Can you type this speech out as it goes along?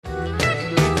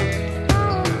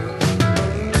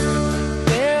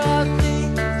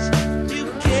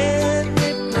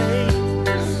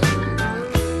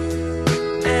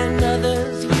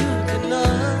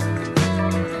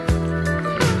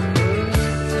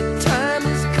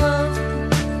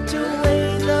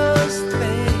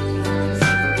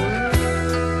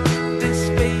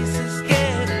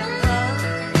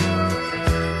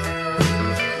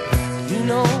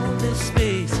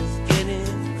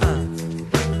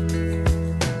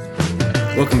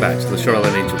Welcome back to the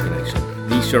Charlotte Angel Connection,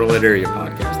 the Charlotte area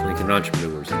podcast linking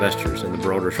entrepreneurs, investors, and the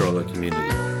broader Charlotte community.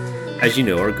 As you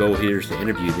know, our goal here is to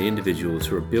interview the individuals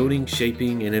who are building,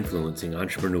 shaping, and influencing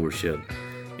entrepreneurship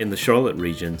in the Charlotte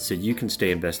region so you can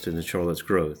stay invested in Charlotte's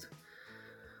growth.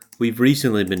 We've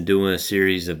recently been doing a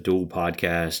series of dual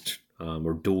podcast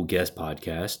or dual guest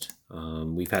podcast.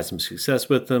 We've had some success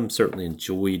with them, certainly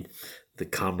enjoyed the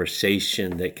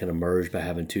conversation that can emerge by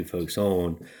having two folks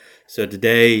on. So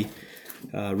today,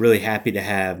 really happy to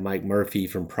have Mike Murphy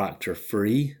from Proctor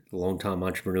Free, a longtime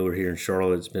entrepreneur here in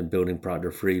Charlotte. Has been building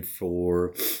Proctor Free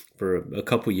for a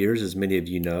couple years, as many of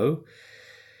you know.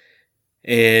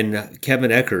 And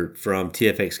Kevin Eckert from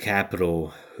TFX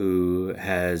Capital, who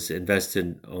has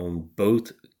invested on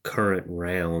both current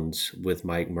rounds with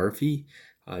Mike Murphy,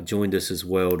 joined us as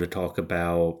well to talk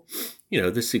about,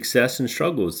 the success and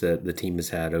struggles that the team has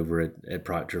had over at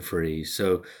Proctor Free.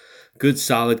 So good,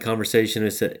 solid conversation.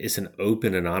 It's an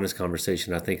open and honest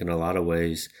conversation, I think, in a lot of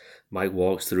ways. Mike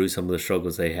walks through some of the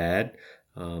struggles they had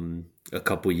a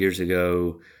couple years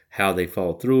ago, how they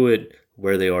fought through it,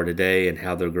 where they are today, and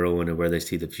how they're growing and where they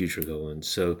see the future going.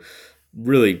 So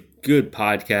really good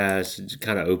podcast. It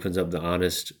kind of opens up the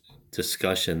honest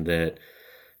discussion that,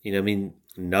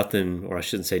 nothing, or I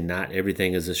shouldn't say not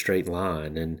everything is a straight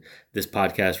line. And this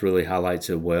podcast really highlights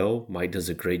it well. Mike does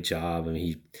a great job. I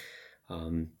mean,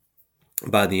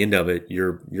 by the end of it,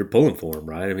 you're pulling for him,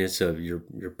 right? I mean,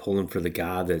 you're pulling for the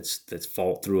guy that's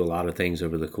fought through a lot of things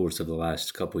over the course of the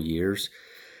last couple of years,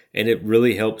 and it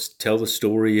really helps tell the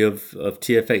story of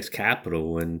TFX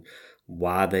Capital and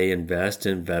why they invest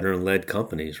in veteran-led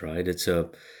companies, right? It's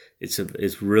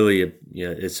really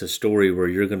a story where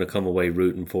you're going to come away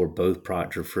rooting for both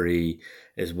Proctor Free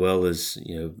as well as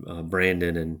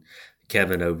Brandon and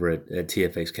Kevin over at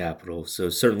TFX Capital. So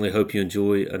certainly hope you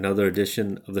enjoy another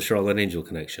edition of the Charlotte Angel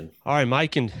Connection. All right,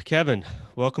 Mike and Kevin,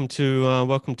 welcome to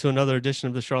another edition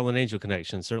of the Charlotte Angel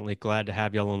Connection. Certainly glad to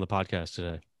have y'all on the podcast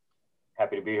today.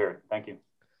 Happy to be here. Thank you.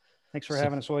 Thanks for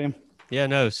having us, William. Yeah,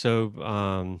 no.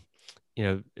 So,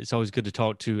 it's always good to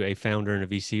talk to a founder and a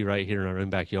VC right here in our own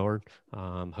backyard.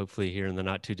 Hopefully here in the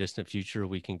not too distant future,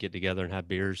 we can get together and have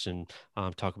beers and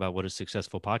talk about what a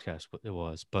successful podcast it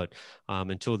was. But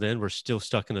until then, we're still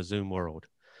stuck in a Zoom world.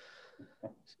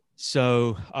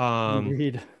 So,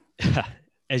 Indeed.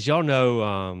 as y'all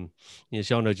know,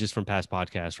 just from past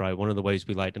podcasts, right? One of the ways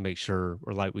we like to make sure,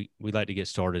 or we like to get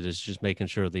started, is just making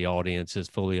sure the audience is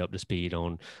fully up to speed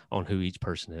on who each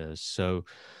person is. So,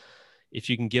 if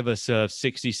you can give us a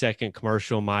 60-second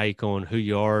commercial, Mike, on who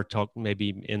you are, talk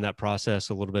maybe in that process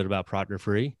a little bit about Proctor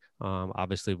Free.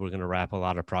 Obviously, we're going to wrap a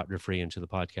lot of Proctor Free into the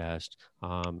podcast,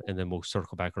 and then we'll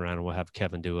circle back around and we'll have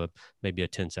Kevin do maybe a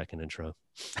 10-second intro.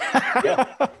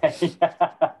 Yeah.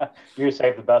 You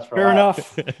saved the best for Fair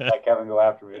enough. Let Kevin go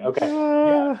after me.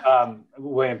 Okay.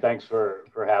 William, thanks for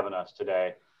having us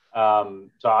today.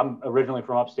 So I'm originally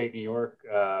from upstate New York.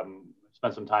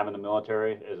 Spent some time in the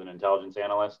military as an intelligence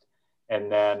analyst, and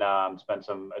then spent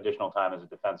some additional time as a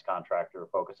defense contractor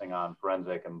focusing on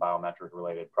forensic and biometric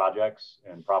related projects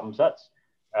and problem sets.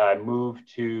 I moved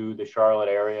to the Charlotte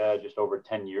area just over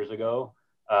 10 years ago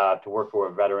to work for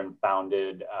a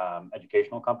veteran-founded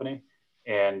educational company.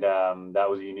 And that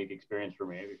was a unique experience for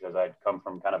me because I'd come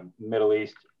from kind of Middle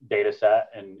East data set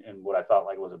and what I felt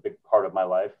like was a big part of my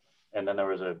life. And then there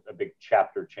was a big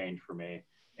chapter change for me.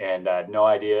 And I had no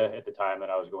idea at the time that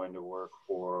I was going to work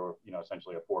for,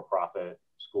 essentially a for-profit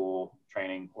school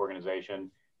training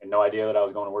organization, and no idea that I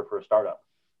was going to work for a startup.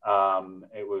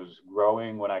 It was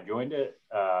growing when I joined it,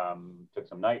 took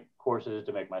some night courses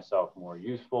to make myself more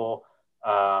useful.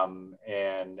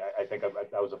 And I think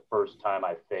that was the first time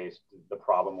I faced the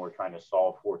problem we're trying to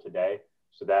solve for today.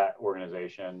 So that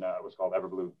organization was called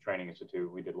Everblue Training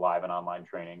Institute. We did live and online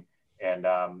training. And,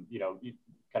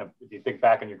 if you think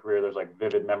back in your career, there's like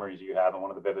vivid memories you have. And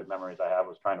one of the vivid memories I have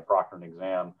was trying to proctor an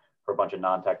exam for a bunch of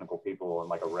non-technical people in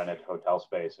like a rented hotel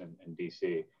space in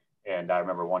DC. And I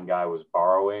remember one guy was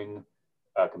borrowing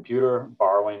a computer,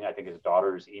 I think, his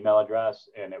daughter's email address.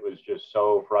 And it was just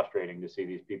so frustrating to see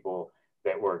these people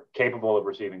that were capable of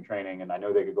receiving training. And I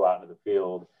know they could go out into the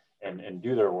field and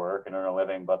do their work and earn a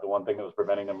living. But the one thing that was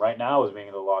preventing them right now was being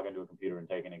able to log into a computer and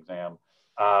take an exam.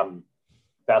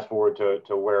 Fast forward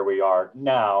to where we are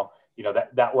now,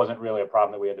 that wasn't really a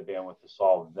problem that we had the bandwidth to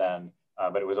solve then,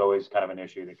 but it was always kind of an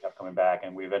issue that kept coming back.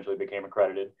 And we eventually became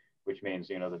accredited, which means,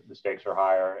 the stakes are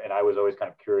higher. And I was always kind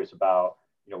of curious about,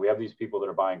 we have these people that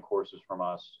are buying courses from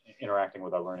us, interacting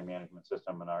with our learning management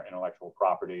system and our intellectual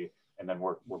property. And then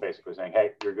we're basically saying,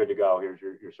 hey, you're good to go. Here's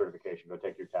your certification. Go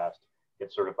take your test,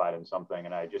 get certified in something.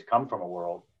 And I just come from a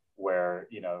world where,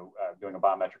 doing a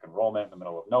biometric enrollment in the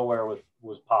middle of nowhere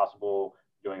was possible.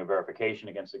 Doing a verification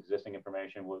against existing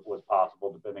information was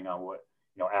possible, depending on what,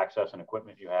 access and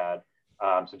equipment you had.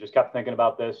 So just kept thinking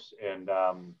about this, and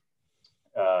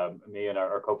me and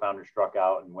our co-founder struck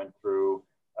out and went through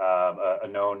a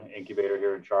known incubator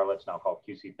here in Charlotte. It's now called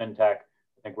QC FinTech.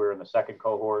 I think we were in the second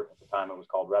cohort. At the time, it was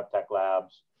called RevTech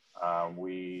Labs.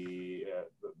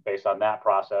 Based on that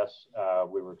process,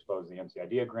 we were exposed to the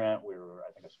NCIDEA grant. We were,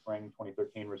 I think, a spring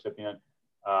 2013 recipient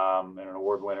and an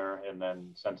award winner. And then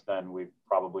since then, we've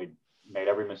probably made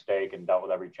every mistake and dealt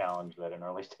with every challenge that an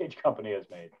early stage company has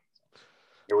made.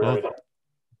 So here we are.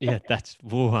 Yeah, that's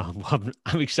I'm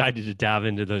excited to dive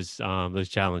into those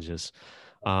challenges.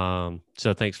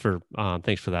 So thanks for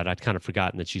that. I'd kind of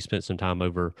forgotten that you spent some time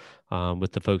over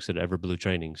with the folks at Everblue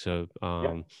Training. So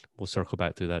we'll circle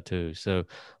back through that too. So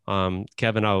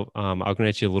Kevin, I'll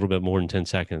grant you a little bit more than 10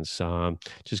 seconds.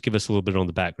 Just give us a little bit on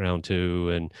the background too,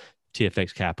 and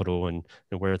TFX Capital and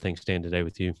where things stand today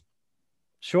with you.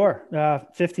 Sure.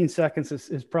 15 seconds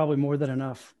is probably more than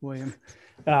enough, William.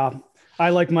 I,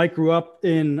 like Mike, grew up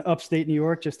in upstate New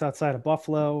York, just outside of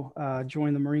Buffalo,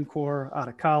 joined the Marine Corps out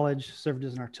of college, served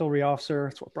as an artillery officer.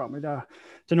 That's what brought me to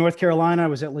North Carolina. I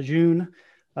was at Lejeune,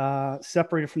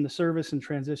 separated from the service and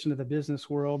transitioned to the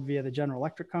business world via the General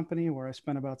Electric Company, where I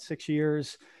spent about 6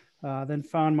 years, then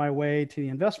found my way to the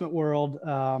investment world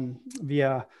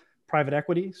via private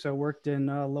equity. So worked in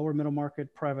lower middle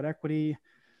market private equity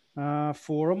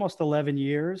for almost 11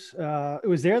 years. It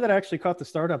was there that I actually caught the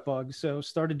startup bug. So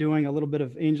started doing a little bit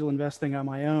of angel investing on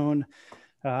my own,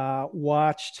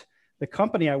 watched the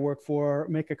company I work for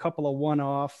make a couple of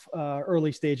one-off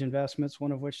early stage investments,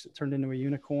 one of which turned into a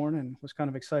unicorn, and was kind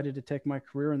of excited to take my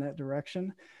career in that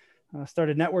direction.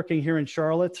 Started networking here in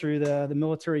Charlotte through the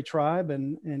military tribe,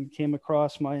 and came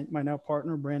across my now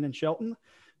partner, Brandon Shelton,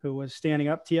 who was standing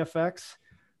up TFX.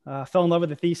 Fell in love with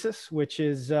the thesis, which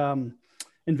is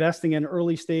investing in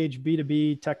early stage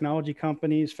B2B technology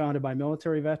companies founded by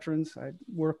military veterans. I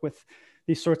work with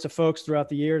these sorts of folks throughout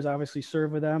the years, obviously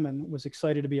served with them, and was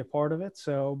excited to be a part of it.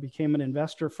 So became an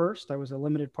investor first. I was a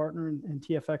limited partner in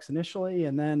TFX initially.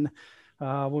 And then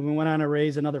when we went on to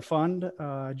raise another fund,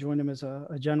 I joined him as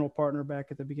a general partner back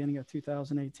at the beginning of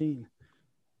 2018.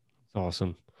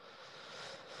 Awesome.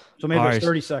 So maybe it's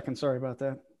 30 seconds. Sorry about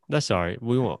that. That's all right.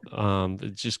 We won't.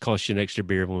 It just costs you an extra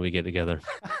beer when we get together.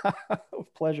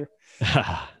 Pleasure.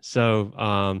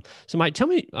 So Mike, tell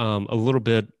me a little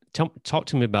bit. Talk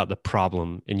to me about the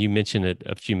problem, and you mentioned it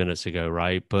a few minutes ago,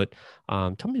 right? But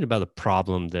tell me about the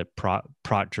problem that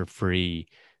Proctor Free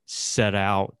set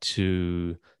out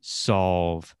to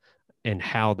solve, and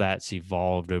how that's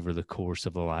evolved over the course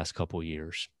of the last couple of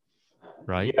years,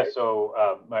 right? Yeah.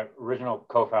 So my original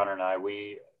co-founder and I,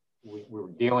 we were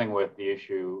dealing with the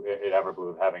issue at Everblue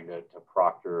of having to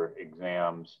proctor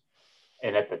exams.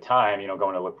 And at the time,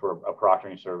 going to look for a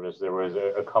proctoring service, there was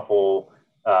a couple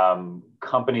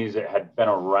companies that had been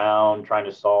around trying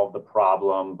to solve the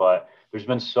problem, but there's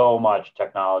been so much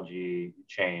technology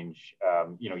change,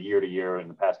 year to year in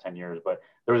the past 10 years. But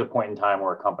there was a point in time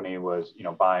where a company was,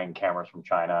 buying cameras from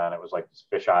China, and it was like this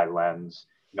fisheye lens,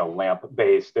 lamp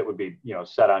base that would be,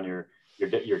 set on your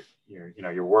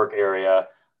work area.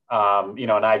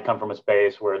 And I'd come from a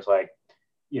space where it's like,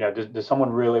 does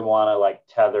someone really want to like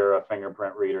tether a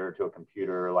fingerprint reader to a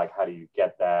computer? Like, how do you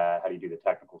get that? How do you do the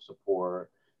technical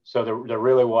support? So there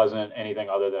really wasn't anything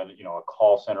other than, a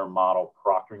call center model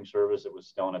proctoring service that was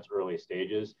still in its early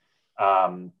stages.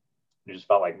 It just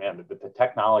felt like, man, the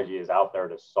technology is out there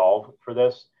to solve for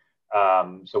this.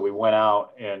 So we went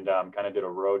out and kind of did a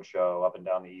road show up and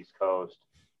down the East Coast,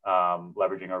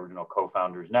 leveraging our original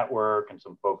co-founders network and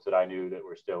some folks that I knew that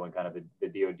were still in kind of the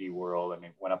DoD world. I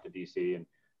mean, went up to DC and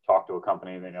talked to a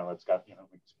company that's got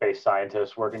space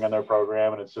scientists working on their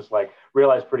program, and it's just like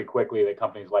realized pretty quickly that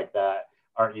companies like that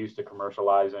aren't used to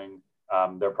commercializing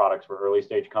their products for early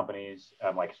stage companies.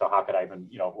 So how could I even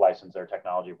license their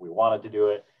technology if we wanted to do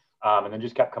it? And then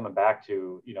just kept coming back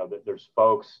to that there's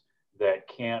folks that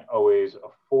can't always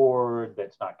afford,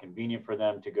 that's not convenient for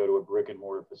them to go to a brick and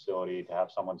mortar facility to have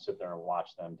someone sit there and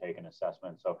watch them take an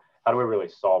assessment. So how do we really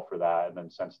solve for that? And then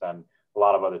since then, a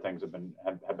lot of other things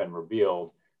have been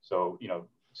revealed. So,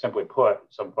 simply put,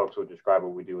 some folks would describe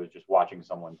what we do as just watching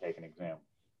someone take an exam.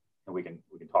 And we can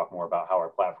talk more about how our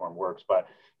platform works, but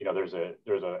there's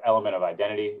a element of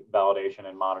identity validation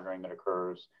and monitoring that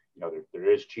occurs.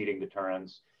 There is cheating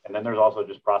deterrence, and then there's also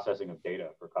just processing of data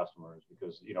for customers,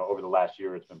 because over the last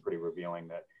year it's been pretty revealing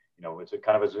that it's a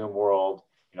kind of a Zoom world.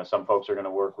 Some folks are going to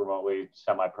work remotely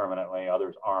semi-permanently,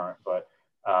 others aren't. But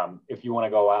if you want to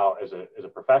go out as a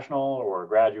professional or a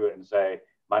graduate and say,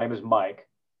 my name is Mike,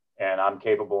 and I'm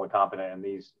capable and competent in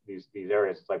these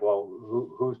areas. It's like, well,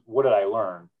 what did I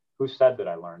learn? Who said that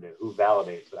I learned it? Who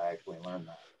validates that I actually learned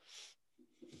that?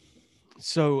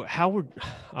 So how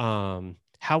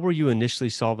were you initially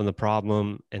solving the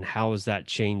problem, and how has that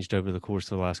changed over the course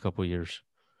of the last couple of years?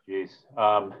 Geez,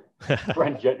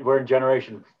 we're in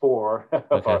generation 4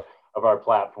 of our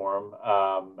platform.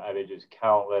 I mean, just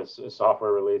countless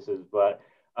software releases, but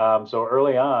so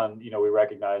early on, we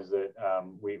recognized that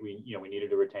we needed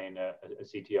to retain a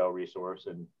CTO resource,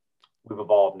 and we've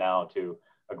evolved now to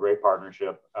a great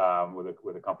partnership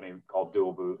with a company called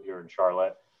Dual Boot here in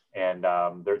Charlotte. And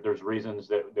there's reasons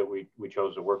that we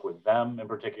chose to work with them in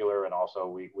particular, and also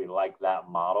we like that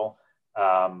model.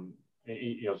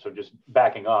 So just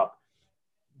backing up,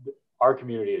 our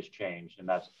community has changed, and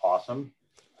that's awesome.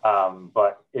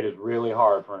 But it is really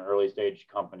hard for an early stage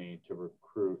company to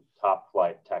recruit top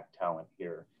flight tech talent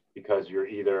here, because you're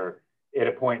either at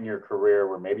a point in your career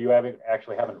where maybe you haven't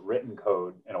written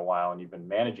code in a while and you've been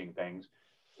managing things,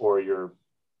 or you're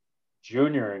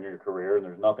junior in your career, and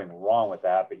there's nothing wrong with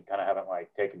that, but you kind of haven't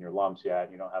taken your lumps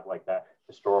yet. You don't have that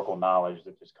historical knowledge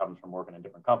that just comes from working in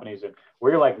different companies. And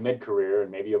where you're mid-career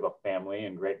and maybe you have a family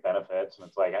and great benefits, and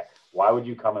it's why would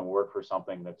you come and work for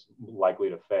something that's likely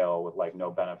to fail with no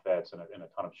benefits and a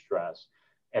ton of stress?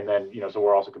 And then, so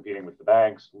we're also competing with the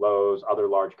banks, Lowe's, other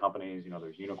large companies.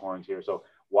 There's unicorns here. So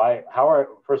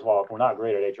first of all, if we're not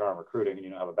great at HR and recruiting and you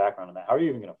don't have a background in that, how are you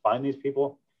even going to find these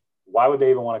people? Why would they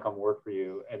even want to come work for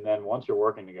you? And then once you're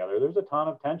working together, there's a ton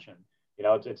of tension.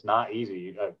 It's not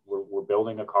easy. We're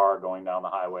building a car going down the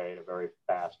highway at a very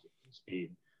fast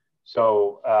speed.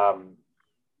 So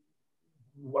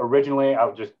originally, I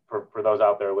would just, for those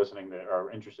out there listening that are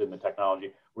interested in the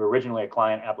technology, we were originally a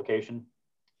client application.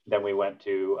 Then we went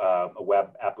to a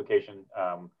web application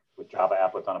with Java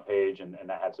applets on a page, and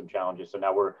that had some challenges. So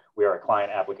now we are a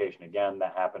client application again.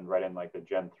 That happened right in the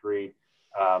Gen 3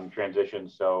 transition.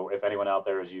 So if anyone out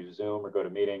there has used Zoom or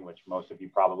GoToMeeting, which most of you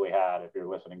probably had if you're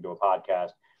listening to a podcast,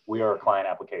 we are a client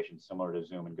application similar to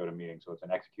Zoom and GoToMeeting. So it's an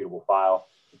executable file.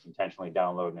 It's intentionally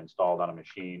downloaded and installed on a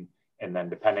machine. And then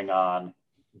depending on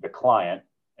the client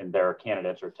and their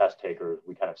candidates or test takers,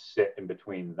 we kind of sit in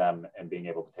between them and being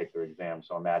able to take their exam.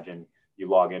 So imagine you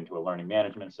log into a learning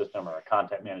management system or a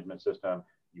content management system,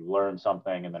 you learn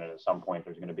something, and then at some point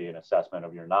there's going to be an assessment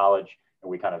of your knowledge, and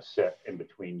we kind of sit in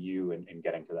between you and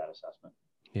getting to that assessment.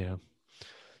 Yeah.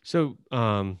 So,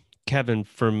 Kevin,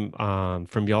 from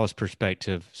y'all's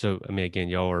perspective, so I mean, again,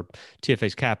 y'all are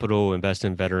TFX Capital, invest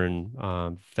in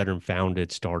veteran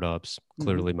founded startups.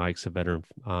 Clearly, Mike's a veteran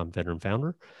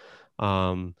founder.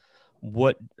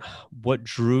 What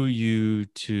drew you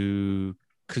to?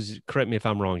 Because correct me if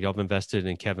I'm wrong, y'all have invested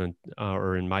in Kevin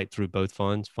or in Mike through both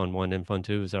funds, Fund 1 and Fund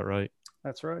 2. Is that right?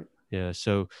 That's right. Yeah.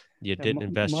 So you didn't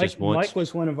invest just once. Mike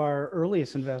was one of our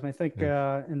earliest investments. I think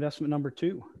investment number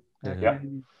 2. Yep.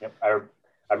 I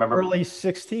remember early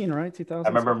 16, right? 2000. I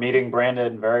remember meeting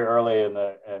Brandon very early in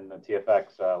the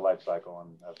TFX life cycle,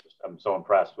 and I'm so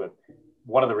impressed with.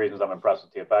 One of the reasons I'm impressed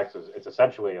with TFX is it's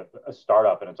essentially a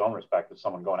startup in its own respect. It's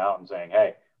someone going out and saying,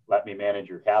 "Hey, let me manage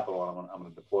your capital, and I'm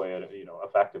going to deploy it,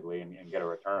 effectively and get a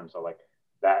return." So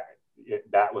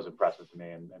that was impressive to me.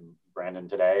 And Brandon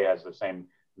today has the same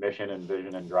mission and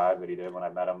vision and drive that he did when I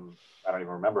met him. I don't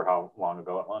even remember how long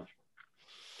ago at lunch.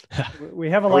 We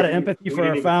have a lot of empathy for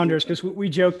our founders, because we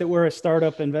joke that we're a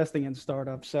startup investing in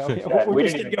startups. So we're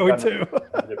just going to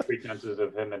the pretenses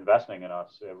of him investing in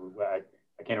us.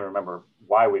 I can't even remember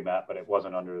why we met, but it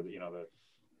wasn't under the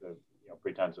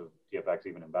pretense of TFX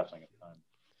even investing at the time.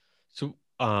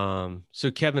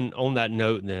 So Kevin, on that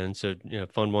note, then, so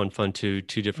Fund 1, Fund 2,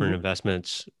 two different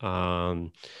investments,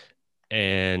 and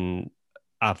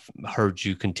I've heard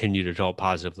you continue to talk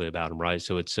positively about them, right?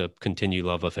 So it's a continued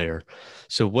love affair.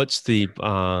 So what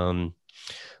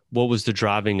was the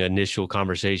driving initial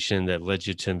conversation that led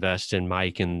you to invest in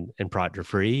Mike and Proctor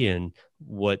Free, and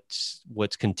what's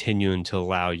continuing to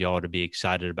allow y'all to be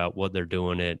excited about what they're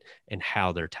doing and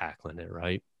how they're tackling it,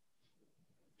 right?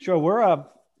 Sure. We're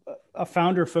a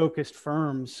founder-focused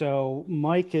firm. So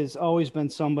Mike has always been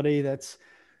somebody that's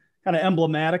kind of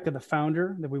emblematic of the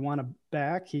founder that we want to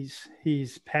back. He's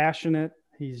passionate,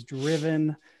 he's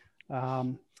driven,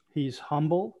 he's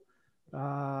humble,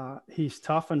 he's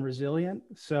tough and resilient.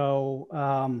 So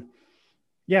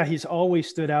he's always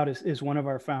stood out as one of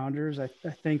our founders. I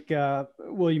think,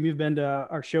 William, you've been to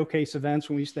our showcase events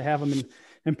when we used to have them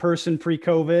in person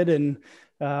pre-COVID, and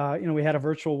we had a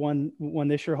virtual one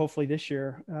this year. Hopefully this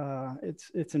year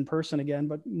it's in person again.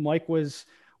 But Mike was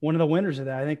one of the winners of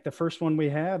that. I think the first one we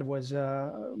had was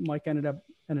Mike ended up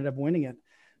winning it.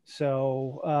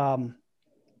 So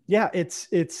Yeah,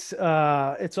 it's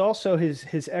also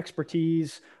his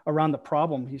expertise around the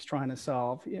problem he's trying to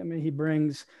solve. I mean, he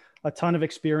brings a ton of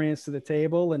experience to the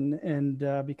table, and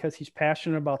because he's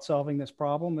passionate about solving this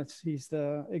problem, he's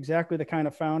exactly the kind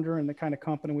of founder and the kind of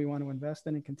company we want to invest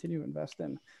in and continue to invest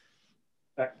in.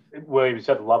 William, you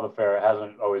said love affair. It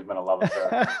hasn't always been a love affair.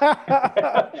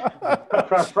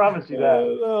 I promise you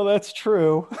that. Oh, that's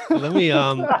true. Let me,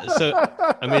 so,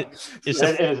 I mean,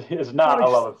 it's not a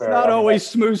love affair. It's not always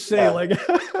smooth sailing.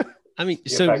 Yeah. I mean,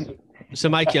 so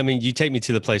Mike, I mean, you take me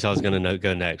to the place I was going to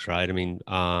go next, right? I mean,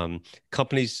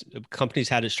 companies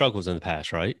had its struggles in the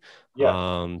past, right?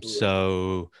 Yeah. And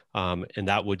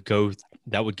that would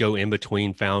go in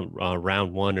between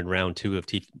round one and round two of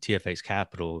TFX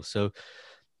Capital. So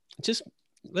just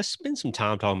let's spend some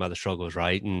time talking about the struggles,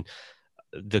 right? And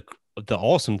the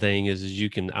awesome thing is I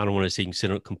don't want to say you can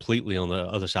sit completely on the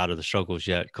other side of the struggles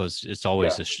yet, because it's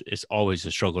always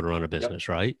a struggle to run a business,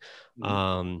 right?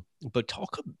 Mm-hmm. But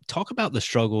talk about the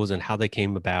struggles and how they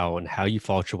came about and how you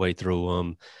fought your way through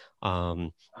them.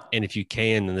 And if you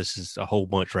can, and this is a whole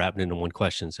bunch wrapped into one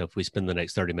question, so if we spend the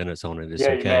next 30 minutes on it, it's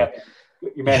okay.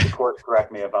 You may have to course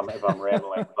correct me if I'm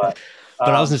rambling, but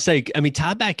I was going to say, I mean,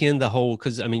 tie back in the whole,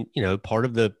 because I mean, part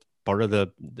of the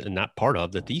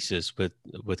thesis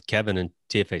with Kevin and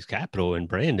TFX Capital and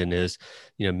Brandon is,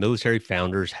 military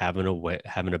founders have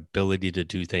an ability to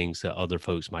do things that other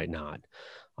folks might not.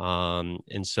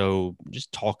 And so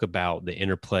just talk about the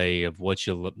interplay of what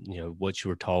you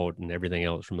were taught and everything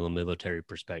else from a military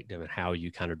perspective, and how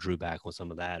you kind of drew back on some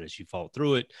of that as you fought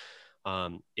through it,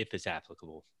 if it's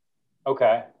applicable.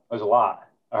 Okay. There's a lot.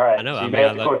 All right. I know.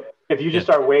 So if you just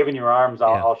start waving your arms,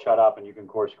 I'll shut up and you can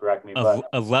course correct me. But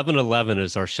 11:11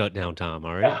 is our shutdown time.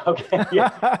 All right. Okay. Yeah.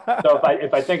 So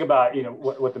if I think about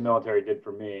what the military did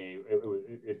for me,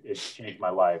 it changed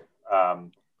my life.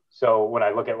 So when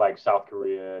I look at like South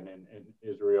Korea and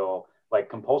Israel, like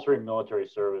compulsory military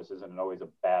service isn't always a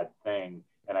bad thing.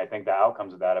 And I think the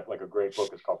outcomes of that, like a great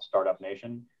book is called Startup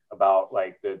Nation, about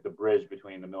like the bridge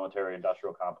between the military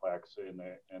industrial complex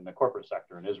and the corporate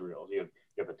sector in Israel. You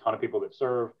have a ton of people that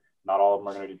serve. Not all of them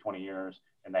are going to do 20 years,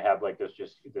 and they have like this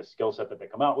skill set that they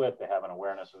come out with. They have an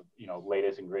awareness of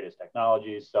latest and greatest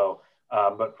technologies. So,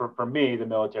 but for me, the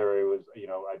military was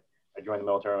I joined the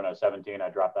military when I was 17. I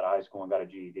dropped out of high school and got a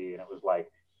GED, and it was like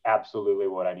absolutely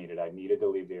what I needed. I needed to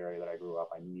leave the area that I grew up.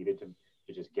 I needed to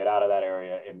just get out of that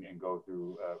area and go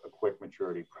through a quick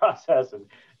maturity process. And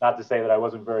not to say that I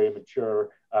wasn't very mature,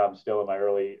 still in my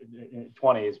early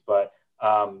 20s, but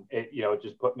it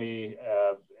just put me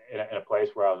in a place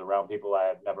where I was around people I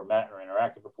had never met or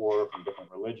interacted before, from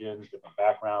different religions, different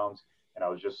backgrounds. And I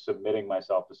was just submitting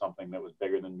myself to something that was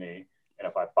bigger than me. And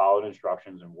if I followed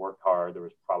instructions and worked hard, there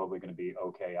was probably going to be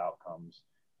okay outcomes.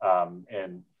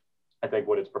 And I think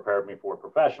what it's prepared me for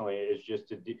professionally is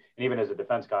just and even as a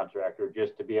defense contractor,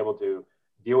 just to be able to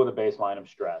deal with a baseline of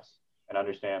stress and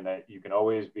understand that you can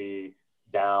always be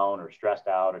down or stressed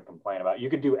out and complain about it. You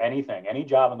could do anything, any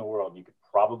job in the world, you could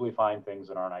probably find things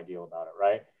that aren't ideal about it,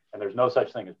 right? And there's no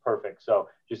such thing as perfect. So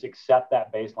just accept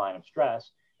that baseline of stress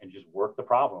and just work the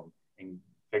problem and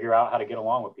figure out how to get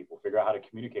along with people, figure out how to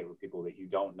communicate with people that you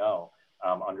don't know.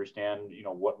 Understand,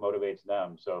 what motivates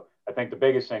them. So I think the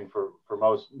biggest thing for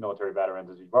most military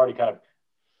veterans is you've already kind of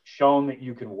shown that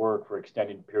you can work for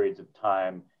extended periods of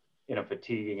time in a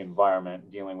fatiguing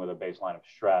environment, dealing with a baseline of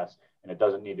stress, and it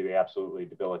doesn't need to be absolutely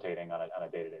debilitating on a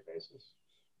day-to-day basis.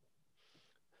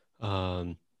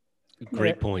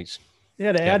 Great points.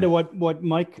 Yeah, to add to what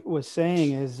Mike was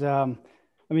saying is, the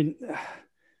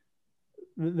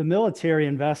military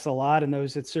invests a lot in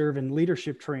those that serve in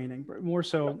leadership training, but more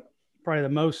so probably the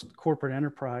most corporate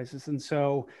enterprises. And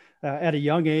so at a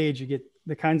young age, you get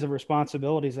the kinds of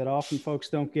responsibilities that often folks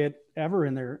don't get ever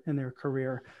in their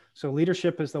career. So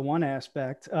leadership is the one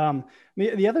aspect.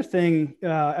 The other thing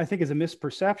I think is a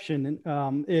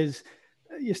misperception is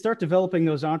you start developing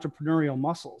those entrepreneurial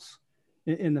muscles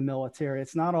in the military.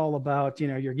 It's not all about,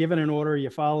 you're given an order,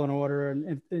 you follow an order,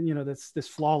 and this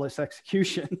flawless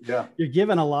execution. Yeah. You're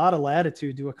given a lot of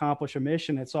latitude to accomplish a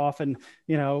mission. It's often,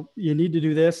 you need to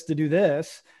do this,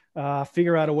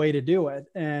 figure out a way to do it.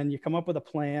 And you come up with a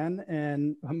plan,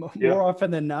 and more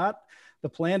often than not, the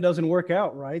plan doesn't work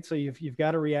out, right? So you've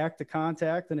got to react to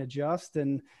contact and adjust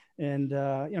and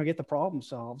get the problem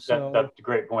solved. So that's a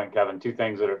great point, Kevin. Two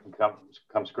things that have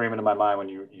come screaming to my mind when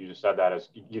you just said that is,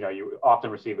 you often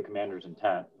receive a commander's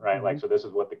intent, right? Mm-hmm. Like, so this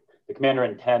is what the commander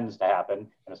intends to happen. And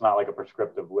it's not like a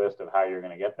prescriptive list of how you're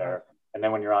going to get there. And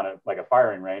then when you're on a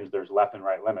firing range, there's left and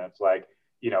right limits. Like,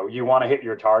 you want to hit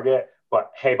your target,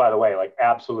 but hey, by the way, like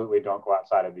absolutely don't go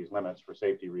outside of these limits for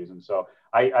safety reasons. So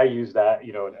I use that,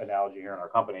 analogy here in our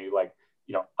company, like,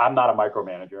 I'm not a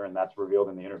micromanager, and that's revealed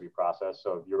in the interview process.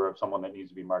 So if you're someone that needs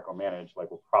to be micromanaged, like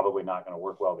we're probably not going to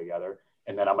work well together.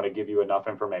 And then I'm going to give you enough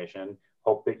information,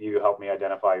 hope that you help me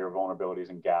identify your vulnerabilities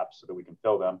and gaps so that we can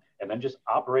fill them, and then just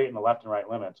operate in the left and right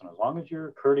limits. And as long as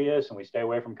you're courteous and we stay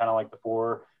away from kind of like the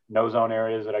 4 no zone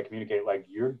areas that I communicate, like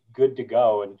you're good to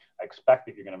go. And I expect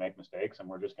that you're going to make mistakes, and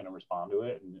we're just going to respond to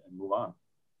it and move on.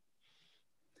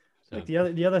 Like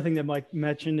the other thing that Mike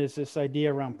mentioned is this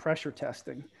idea around pressure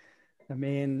testing. I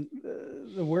mean,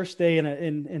 the worst day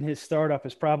in his startup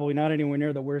is probably not anywhere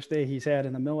near the worst day he's had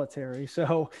in the military.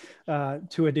 So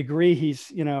to a degree, he's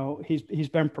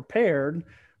been prepared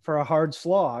for a hard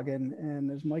slog. And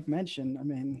as Mike mentioned, I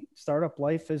mean, startup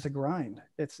life is a grind.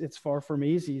 It's far from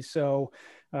easy. So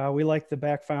we like to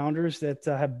back founders that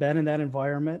have been in that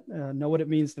environment, know what it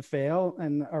means to fail,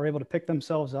 and are able to pick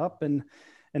themselves up and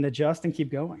adjust and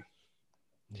keep going.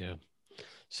 Yeah.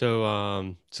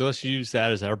 So let's use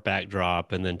that as our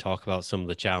backdrop and then talk about some of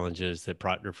the challenges that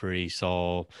Proctor Free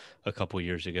saw a couple of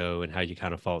years ago and how you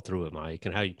kind of fought through it, Mike,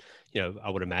 and how I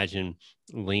would imagine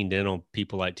leaned in on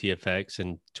people like TFX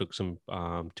and took some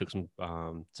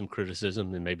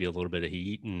criticism and maybe a little bit of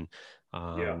heat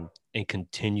and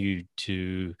continued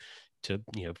to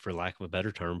for lack of a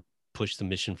better term, push the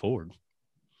mission forward.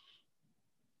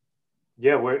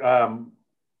 Yeah, we're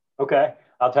okay.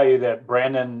 I'll tell you that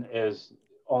Brandon is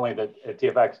only that at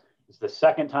TFX. It's the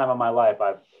second time in my life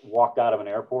I've walked out of an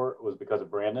airport was because of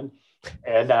Brandon.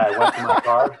 And I went to my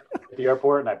car at the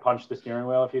airport and I punched the steering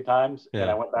wheel a few times. Yeah.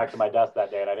 And I went back to my desk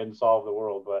that day and I didn't solve the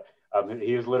world, but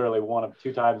he was literally one of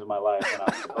 2 times in my life when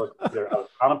I was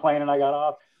on a plane and I got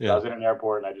off. Yeah. I was in an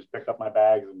airport and I just picked up my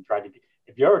bags and tried to.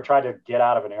 If you ever tried to get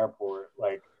out of an airport,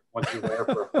 like once you're there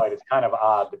for a flight, it's kind of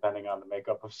odd depending on the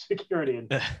makeup of security, and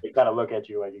they kind of look at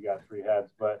you like you got 3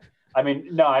 heads. But I mean,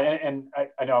 no, and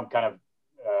I know I'm kind of,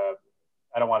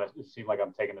 I don't want to seem like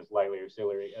I'm taking this lightly or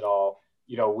silly at all.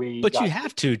 But you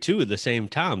have to too at the same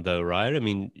time, though, right? I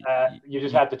mean, you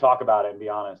just have to talk about it and be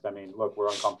honest. I mean, look, we're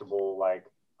uncomfortable like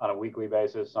on a weekly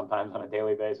basis, sometimes on a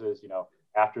daily basis.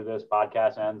 After this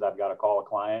podcast ends, I've got to call a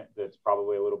client that's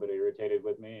probably a little bit irritated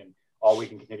with me, and all we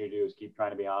can continue to do is keep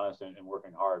trying to be honest and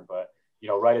working hard. But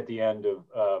right at the end of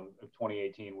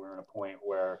 2018, we were in a point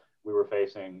where we were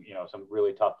facing some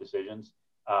really tough decisions.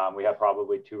 We had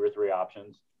probably 2 or 3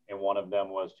 options. And one of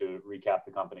them was to recap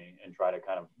the company and try to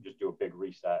kind of just do a big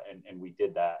reset. And we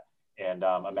did that. And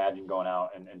imagine going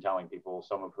out and telling people,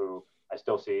 some of who I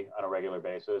still see on a regular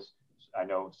basis. I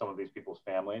know some of these people's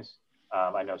families.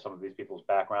 I know some of these people's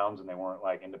backgrounds, and they weren't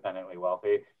like independently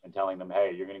wealthy, and telling them,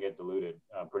 hey, you're going to get diluted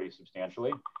pretty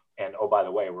substantially. And oh, by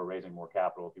the way, we're raising more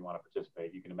capital if you want to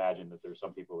participate. You can imagine that there's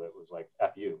some people that was like,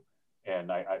 F you.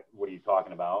 And I what are you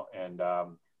talking about? And,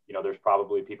 there's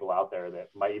probably people out there that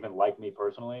might even like me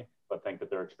personally, but think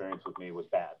that their experience with me was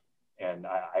bad. And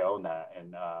I own that.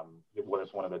 And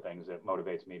it's one of the things that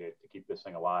motivates me to keep this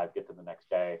thing alive, get to the next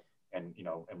day, and,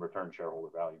 and return shareholder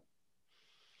value.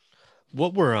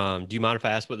 What were, do you mind if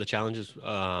I ask what the challenges,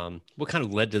 what kind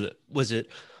of led to was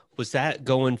that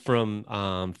going from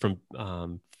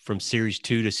series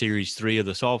 2 to series 3 of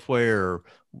the software, or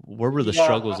where were the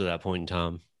struggles at that point in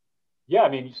time? Yeah, I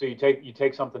mean, so you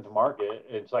take something to market.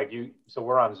 It's like so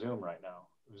we're on Zoom right now.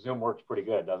 Zoom works pretty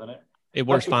good, doesn't it? It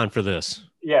works fine for this.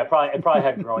 Yeah, it probably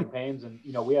had growing pains, and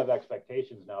we have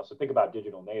expectations now. So think about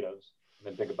digital natives, and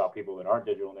then think about people that aren't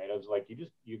digital natives. Like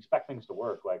you expect things to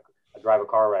work. Like I drive a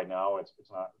car right now. It's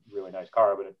not a really nice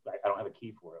car, but I don't have a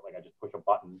key for it. Like I just push a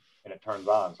button and it turns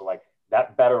on. So like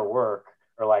that better work.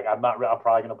 Or like I'm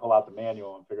probably going to pull out the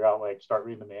manual and figure out, like, start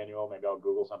reading the manual. Maybe I'll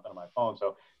Google something on my phone.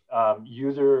 So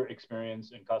user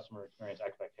experience and customer experience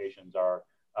expectations are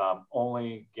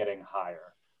only getting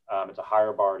higher. It's a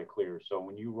higher bar to clear. So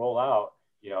when you roll out,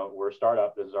 we're a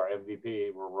startup. This is our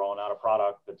MVP. We're rolling out a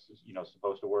product that's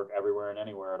supposed to work everywhere and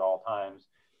anywhere at all times.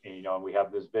 And and we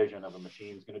have this vision of a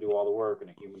machine's going to do all the work and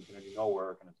a human's going to do no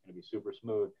work, and it's going to be super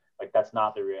smooth. Like that's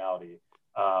not the reality.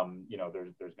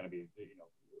 There's going to be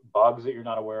bugs that you're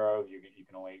not aware of. You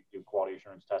can only do quality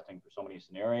assurance testing for so many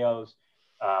scenarios.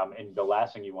 And the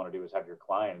last thing you want to do is have your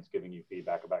clients giving you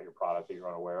feedback about your product that you're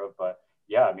unaware of. But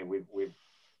yeah, I mean,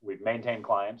 we've maintained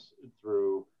clients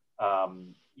through,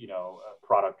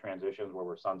 product transitions where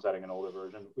we're sunsetting an older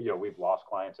version. We've lost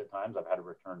clients at times. I've had to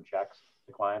return checks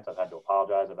to clients. I've had to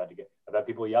apologize. I've had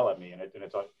people yell at me, and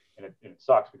it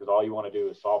sucks because all you want to do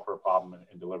is solve for a problem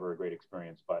and deliver a great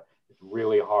experience. But it's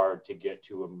really hard to get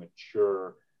to a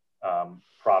mature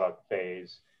product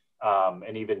phase.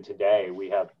 And even today we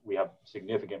have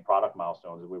significant product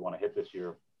milestones that we want to hit this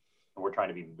year. And we're trying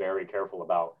to be very careful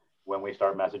about when we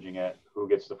start messaging it, who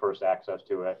gets the first access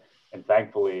to it. And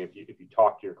thankfully, if you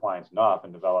talk to your clients enough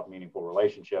and develop meaningful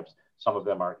relationships, some of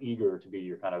them are eager to be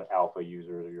your kind of alpha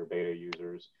users or your beta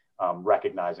users,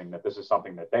 recognizing that this is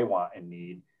something that they want and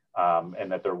need,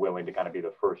 and that they're willing to kind of be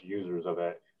the first users of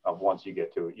it once you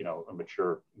get to, a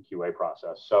mature QA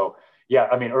process. So yeah,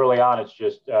 I mean, early on, it's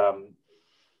just,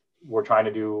 we're trying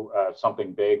to do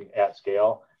something big at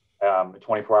scale,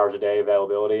 24 hours a day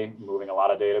availability, moving a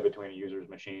lot of data between users'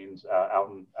 machines out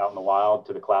in the wild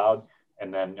to the cloud,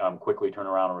 and then quickly turn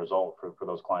around a result for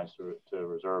those clients to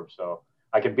reserve. So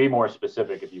I can be more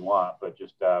specific if you want, but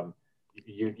just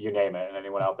you name it. And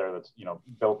anyone out there that's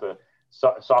built a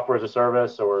software as a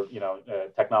service or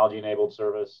technology enabled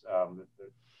service,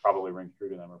 probably rings true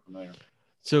to them or familiar.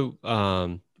 So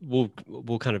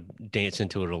we'll kind of dance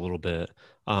into it a little bit.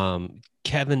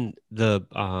 Kevin,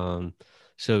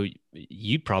 so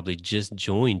you probably just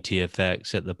joined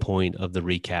TFX at the point of the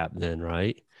recap then,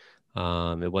 right?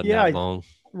 It wasn't that long.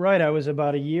 Right. I was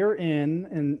about a year in.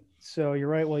 And so you're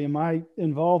right, William, my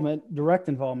direct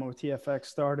involvement with TFX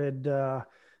started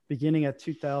beginning at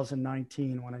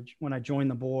 2019 when I joined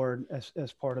the board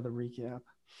as part of the recap.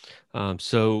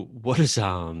 So what is,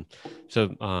 you're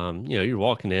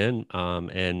walking in,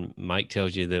 and Mike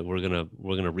tells you that we're going to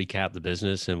recap the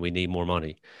business and we need more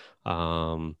money.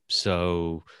 How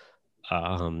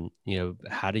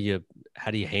do you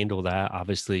handle that?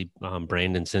 Obviously,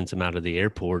 Brandon sends him out of the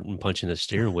airport and punching the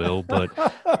steering wheel, but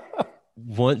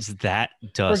once that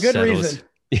dust for good settles, reason.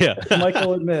 Yeah, Mike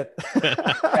will admit.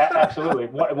 Absolutely.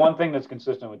 One thing that's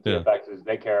consistent with TFX is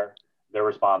they care, they're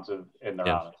responsive, and they're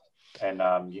honest. And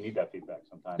you need that feedback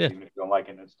sometimes, even if you don't like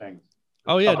it and it stings.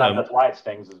 Oh yeah, sometimes that's why it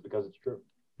stings, is because it's true.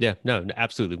 Yeah, no,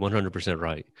 absolutely, 100%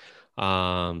 right.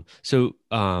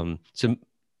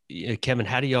 Kevin,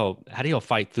 how do y'all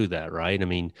fight through that, right? I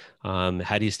mean,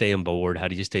 how do you stay on board? How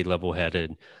do you stay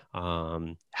level-headed?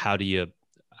 How do you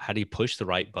push the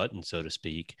right button, so to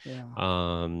speak,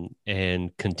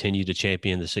 and continue to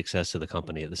champion the success of the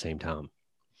company at the same time?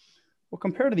 Well,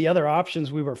 compared to the other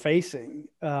options we were facing,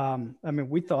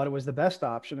 we thought it was the best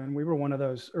option, and we were one of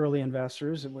those early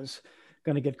investors. It was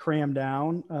going to get crammed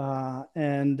down,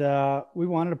 and we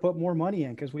wanted to put more money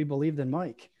in because we believed in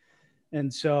Mike.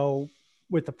 And so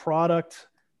with the product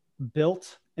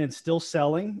built and still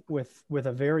selling with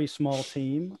a very small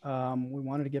team, we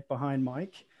wanted to get behind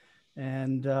Mike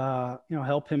and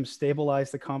help him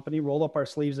stabilize the company, roll up our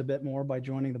sleeves a bit more by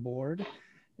joining the board,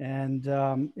 and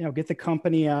get the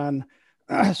company on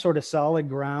sort of solid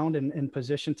ground and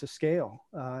position to scale.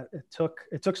 It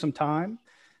took some time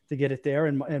to get it there,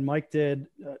 and Mike did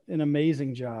an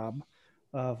amazing job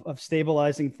of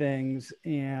stabilizing things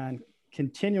and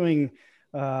continuing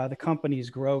the company's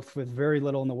growth with very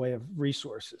little in the way of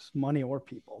resources, money or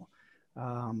people.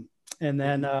 And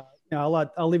then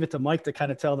I'll leave it to Mike to kind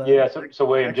of tell that. Yeah. So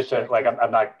William, just to,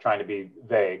 I'm not trying to be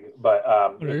vague, but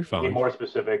to be more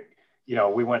specific,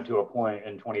 we went to a point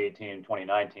in 2018,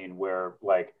 2019 where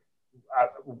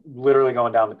literally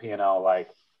going down the P&L,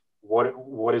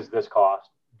 what does this cost?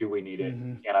 Do we need it?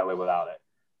 Mm-hmm. Can I live without it?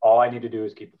 All I need to do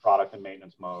is keep the product in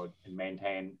maintenance mode and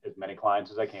maintain as many clients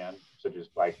as I can. So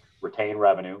just retain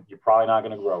revenue. You're probably not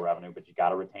going to grow revenue, but you got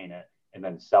to retain it, and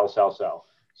then sell.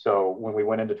 So when we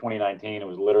went into 2019, it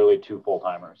was literally 2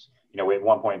 full-timers. We at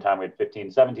one point in time, we had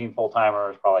 15, 17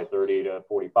 full-timers, probably 30 to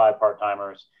 45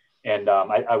 part-timers. And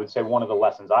I would say one of the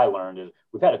lessons I learned is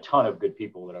we've had a ton of good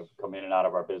people that have come in and out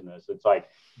of our business. It's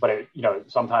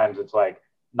sometimes it's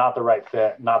not the right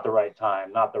fit, not the right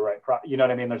time, not the right you know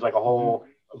what I mean? There's a whole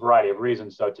variety of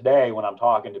reasons. So today when I'm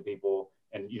talking to people,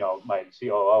 and my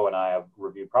COO and I have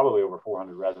reviewed probably over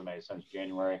 400 resumes since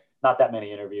January, not that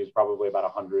many interviews, probably about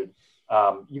 100.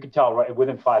 You can tell right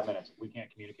within 5 minutes, if we can't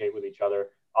communicate with each other,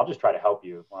 I'll just try to help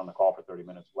you if we're on the call for 30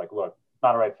 minutes. Look, it's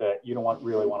not a right fit. You don't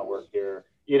really want to work here.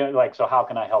 So how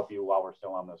can I help you while we're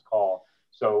still on this call?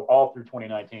 So all through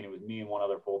 2019, it was me and one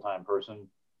other full-time person.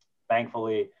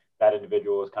 Thankfully, that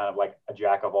individual was kind of like a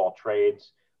jack of all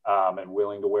trades, and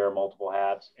willing to wear multiple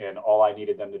hats. And all I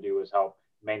needed them to do is help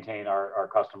maintain our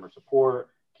customer support,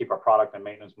 keep our product in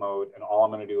maintenance mode. And all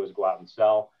I'm going to do is go out and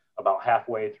sell. About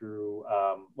halfway through,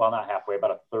 not halfway,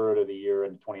 about a third of the year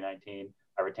in 2019,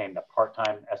 I retained a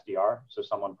part-time SDR. So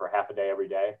someone for half a day every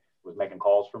day was making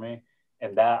calls for me.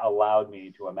 And that allowed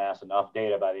me to amass enough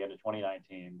data by the end of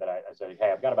 2019 that I said,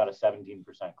 hey, I've got about a 17%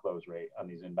 close rate on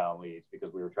these inbound leads,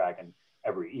 because we were tracking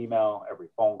every email, every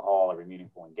phone call, every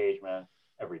meaningful engagement,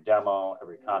 every demo,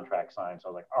 every contract signed. So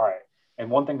I was like, all right. And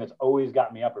one thing that's always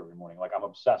got me up every morning, I'm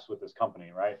obsessed with this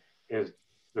company, right, is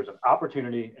there's an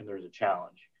opportunity and there's a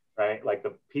challenge, right?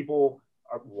 The people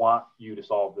want you to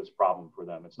solve this problem for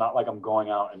them. It's not like I'm going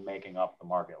out and making up the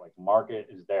market. Like the market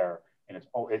is there, and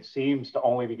it seems to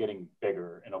only be getting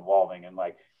bigger and evolving. And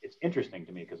like, it's interesting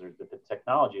to me because the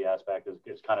technology aspect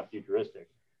is kind of futuristic.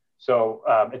 So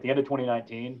at the end of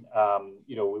 2019,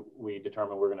 we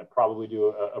determined we're going to probably do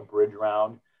a bridge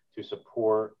round to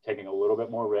support taking a little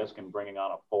bit more risk and bringing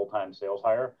on a full-time sales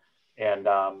hire. And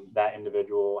that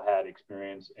individual had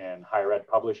experience in higher ed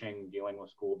publishing, dealing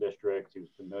with school districts. He was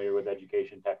familiar with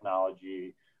education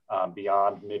technology,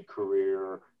 beyond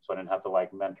mid-career. So I didn't have to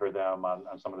like mentor them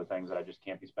on some of the things that I just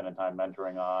can't be spending time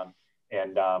mentoring on.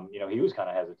 And, he was kind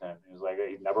of hesitant. He was like,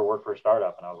 he'd never worked for a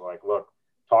startup. And I was like, look,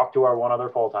 talk to our one other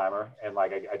full-timer. And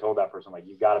like, I told that person, like,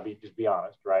 you got to just be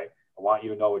honest, right? I want you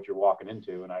to know what you're walking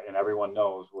into. And everyone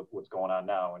knows what's going on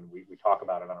now. And we talk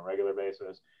about it on a regular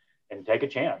basis. And take a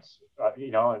chance,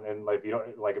 and like,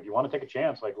 if you want to take a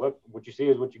chance, like, look, what you see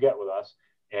is what you get with us.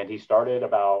 And he started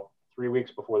about 3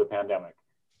 weeks before the pandemic.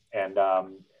 And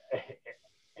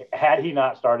had he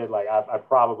not started, like, I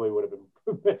probably would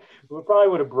have been,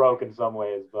 would have broke in some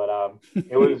ways, but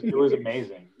it was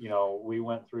amazing. We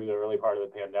went through the early part of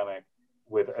the pandemic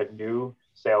with a new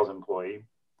sales employee.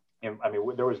 And I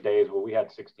mean, there was days where we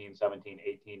had 16, 17,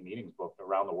 18 meetings booked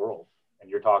around the world. And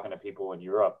you're talking to people in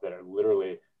Europe that are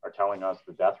literally telling us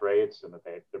the death rates and that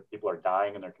the people are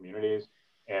dying in their communities.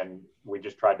 And we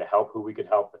just tried to help who we could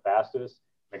help the fastest,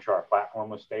 make sure our platform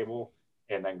was stable,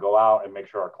 and then go out and make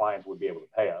sure our clients would be able to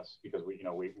pay us because we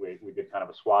did kind of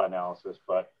a SWOT analysis.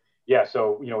 But yeah,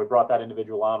 so, we brought that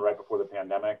individual on right before the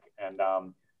pandemic. And,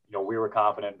 we were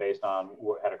confident based on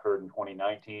what had occurred in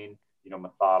 2019,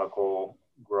 methodical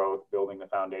growth, building the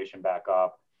foundation back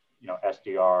up,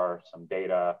 SDR, some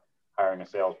data, hiring a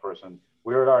salesperson.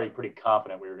 We were already pretty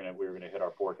confident we were going to hit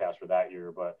our forecast for that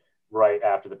year. But right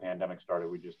after the pandemic started,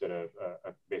 we just did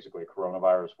basically a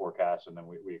coronavirus forecast, and then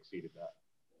we exceeded that.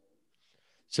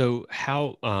 So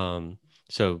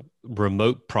so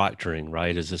remote proctoring,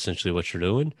 right, is essentially what you're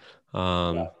doing.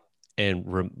 And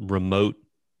remote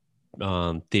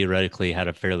theoretically had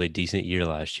a fairly decent year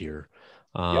last year.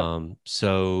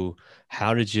 So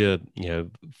how did you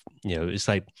it's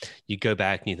like you go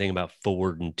back and you think about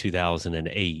Ford in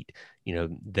 2008,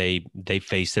 they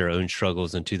faced their own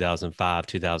struggles in 2005,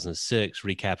 2006,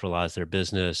 recapitalized their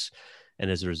business. And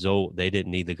as a result, they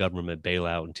didn't need the government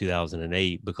bailout in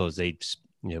 2008 because they,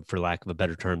 for lack of a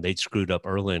better term, they'd screwed up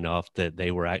early enough that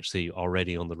they were actually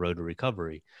already on the road to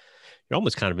recovery. You're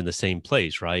almost kind of in the same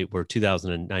place, right? Where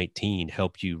 2019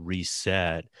 helped you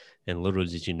reset, and little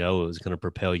did you know it was going to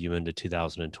propel you into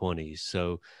 2020.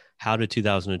 So how did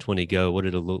 2020 go? What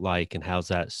did it look like? And how's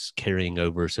that carrying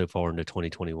over so far into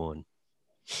 2021?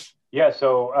 Yeah.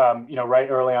 So, right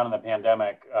early on in the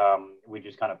pandemic, we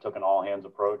just kind of took an all hands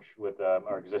approach with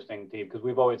our existing team because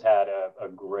we've always had a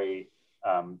great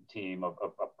team of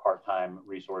part-time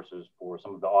resources for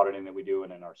some of the auditing that we do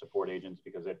and in our support agents,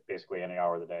 because it basically any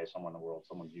hour of the day, somewhere in the world,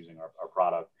 someone's using our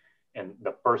product. And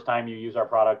the first time you use our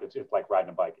product, it's like riding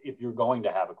a bike. If you're going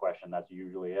to have a question, that's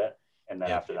usually it. And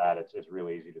then after that, it's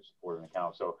really easy to support an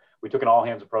account. So we took an all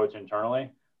hands approach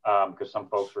internally because some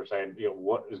folks were saying,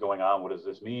 what is going on? What does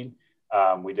this mean?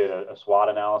 We did a SWOT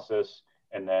analysis,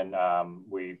 and then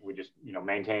we just,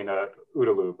 maintain a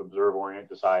OODA loop: observe, orient,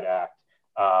 decide, act.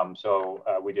 So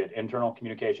we did internal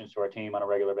communications to our team on a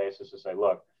regular basis to say,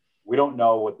 look, we don't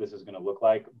know what this is going to look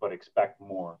like, but expect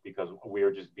more because we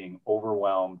are just being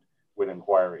overwhelmed with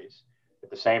inquiries. At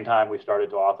the same time, we started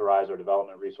to authorize our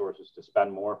development resources to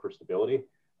spend more for stability.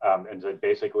 And so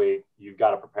basically, you've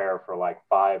got to prepare for like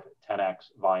 5-10x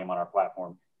volume on our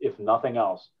platform. If nothing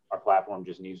else, our platform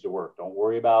just needs to work. Don't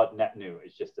worry about net new.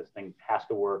 It's just this thing has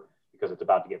to work because it's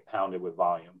about to get pounded with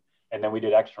volume. And then we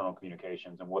did external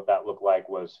communications. And what that looked like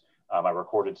was I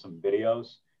recorded some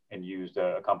videos and used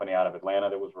a company out of Atlanta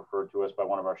that was referred to us by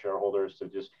one of our shareholders to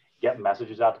just get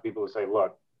messages out to people to say,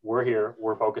 look, we're here.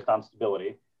 We're focused on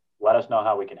stability. Let us know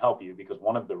how we can help you, because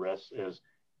one of the risks is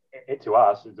to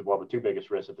us, the two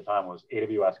biggest risks at the time was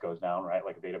AWS goes down, right?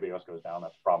 Like if AWS goes down,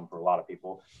 that's a problem for a lot of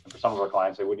people. And for some of our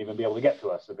clients, they wouldn't even be able to get to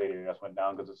us if AWS went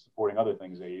down because it's supporting other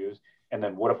things they use. And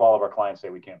then what if all of our clients say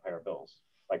we can't pay our bills?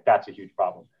 Like that's a huge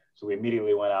problem. So we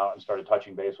immediately went out and started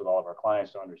touching base with all of our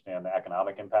clients to understand the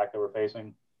economic impact that we're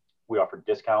facing. We offered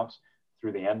discounts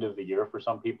through the end of the year for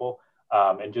some people.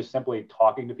 And just simply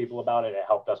talking to people about it, it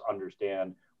helped us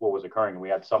understand what was occurring. And we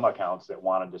had some accounts that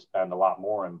wanted to spend a lot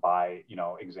more and buy,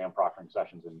 exam proctoring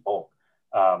sessions in bulk.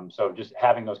 So just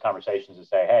having those conversations to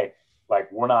say, hey, like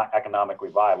we're not economically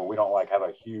viable. We don't have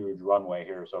a huge runway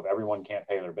here. So if everyone can't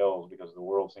pay their bills because the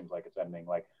world seems like it's ending,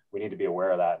 we need to be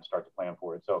aware of that and start to plan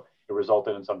for it. So it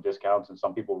resulted in some discounts, and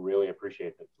some people really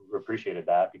appreciated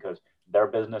that because their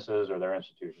businesses or their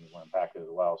institutions were impacted as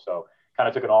well. So kind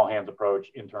of took an all hands approach,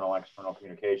 internal, external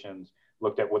communications,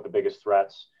 looked at what the biggest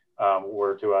threats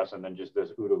were to us. And then just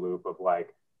this OODA loop of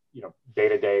like, day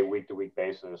to day, week to week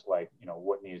basis, like,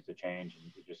 what needs to change,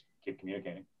 and to just keep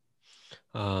communicating.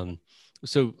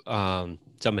 So I'm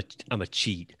a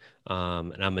cheat.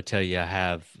 And I'm gonna tell you, I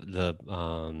have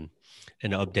an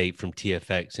update from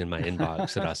TFX in my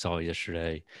inbox that I saw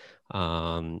yesterday.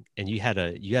 And you had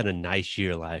a nice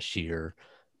year last year,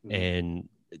 and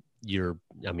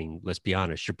let's be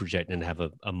honest, you're projecting to have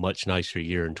a much nicer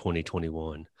year in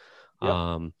 2021.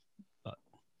 Yep.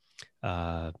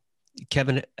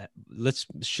 Kevin, let's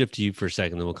shift to you for a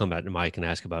second, then we'll come back to Mike and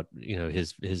ask about,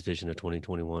 his vision of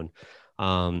 2021.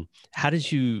 How did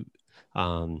you,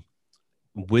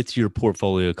 with your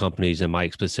portfolio companies, and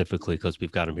Mike specifically, because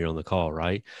we've got him here on the call,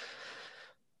 right?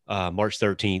 Friday, March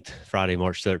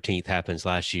 13th happens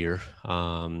last year.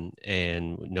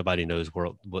 And nobody knows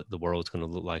what the world's going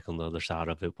to look like on the other side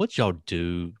of it. What y'all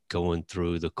do going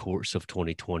through the course of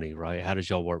 2020, right? How did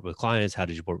y'all work with clients? How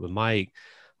did you work with Mike?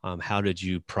 How did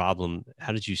you,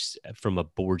 from a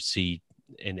board seat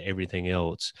and everything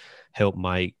else, help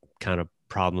Mike kind of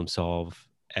problem solve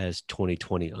as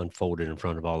 2020 unfolded in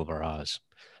front of all of our eyes?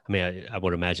 I mean, I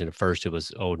would imagine at first it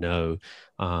was, oh no.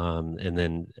 And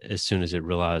then as soon as it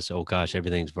realized, oh gosh,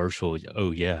 everything's virtual. Oh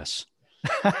yes.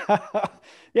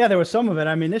 Yeah, there was some of it.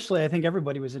 I mean, initially, I think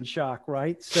everybody was in shock,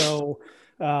 right? So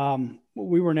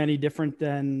we weren't any different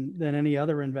than any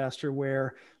other investor,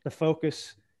 where the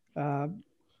focus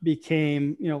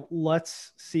became,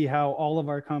 let's see how all of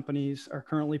our companies are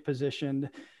currently positioned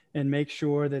and make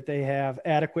sure that they have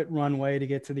adequate runway to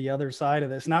get to the other side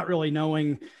of this. Not really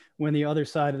knowing when the other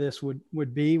side of this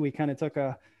would be. We kind of took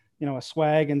a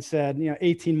swag and said,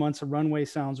 18 months of runway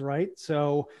sounds right.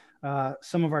 So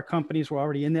some of our companies were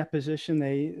already in that position.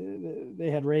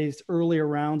 They had raised earlier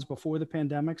rounds before the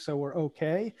pandemic, so we're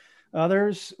okay.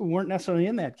 Others weren't necessarily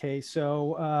in that case.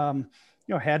 So,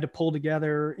 had to pull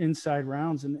together inside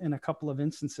rounds in a couple of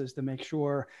instances to make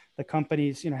sure the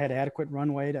companies, had adequate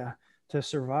runway to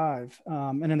survive.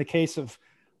 And in the case of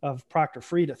Proctor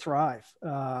Free, to thrive.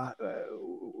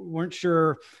 Weren't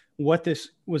sure what this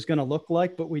was going to look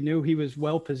like, but we knew he was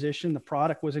well positioned. The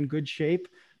product was in good shape.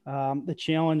 The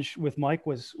challenge with Mike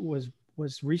was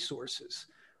resources,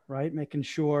 right? Making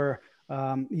sure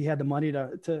he had the money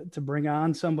to bring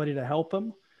on somebody to help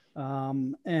him.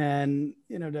 And,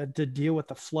 to deal with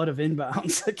the flood of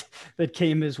inbounds that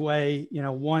came his way,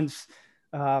 once,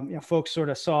 folks sort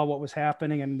of saw what was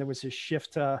happening, and there was this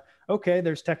shift to, okay,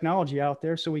 there's technology out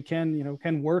there, so we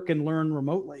can work and learn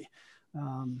remotely.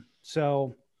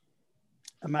 So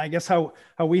I guess how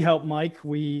we helped Mike,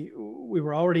 we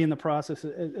were already in the process,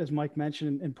 as Mike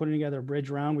mentioned, in putting together a bridge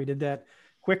round. We did that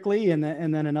quickly. And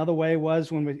then another way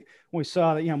was when we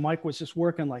saw that, Mike was just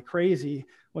working like crazy,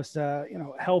 was to,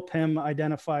 help him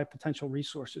identify potential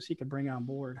resources he could bring on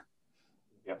board.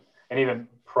 Yeah. And even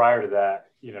prior to that,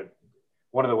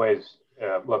 one of the ways,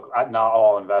 look, not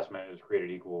all investment is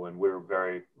created equal, and we're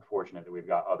very fortunate that we've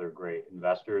got other great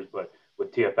investors, but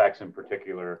with TFX in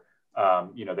particular,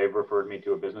 they've referred me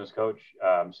to a business coach,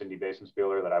 Cindy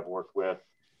Basenspieler, that I've worked with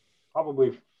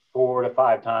probably 4 to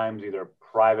 5 times, either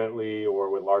privately or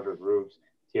with larger groups.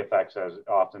 TFX has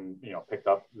often, picked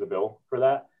up the bill for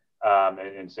that.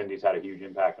 And Cindy's had a huge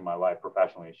impact in my life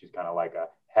professionally. She's kind of like a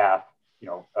half,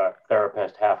 a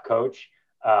therapist, half coach.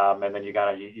 And then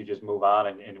you just move on.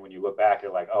 And when you look back,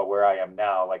 you're like, oh, where I am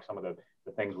now, like some of the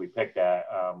things we picked at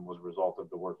was a result of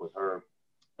the work with her.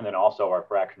 And then also our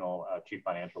fractional chief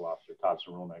financial officer, Todd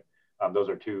Cerulnik. Those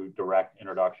are 2 direct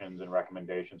introductions and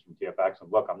recommendations from TFX.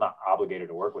 And look, I'm not obligated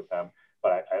to work with them,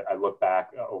 but I look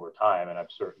back over time, and I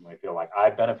certainly feel like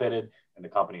I've benefited and the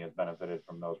company has benefited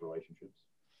from those relationships.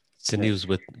 Cindy was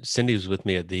with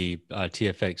me at the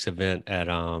TFX event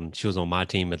she was on my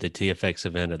team at the TFX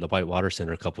event at the Whitewater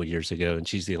Center a couple of years ago, and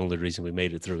she's the only reason we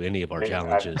made it through any of our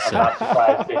challenges.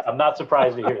 I'm not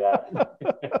surprised to hear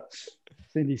that.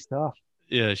 Cindy's tough.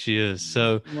 Yeah, she is.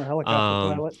 So I'm a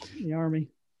helicopter pilot in the Army.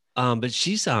 But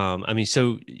she's,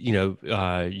 you're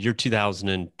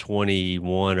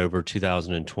 2021 over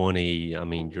 2020. I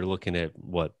mean, you're looking at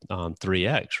what,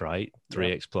 3X, right?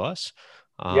 3X plus.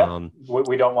 Yeah,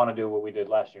 we don't want to do what we did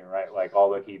last year, right? Like all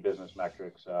the key business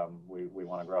metrics, we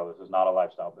want to grow. This is not a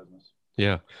lifestyle business.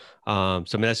 Yeah. So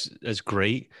I mean, that's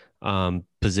great.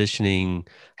 Positioning,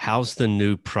 how's the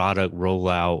new product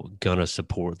rollout going to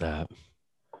support that?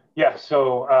 Yeah.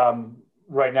 So,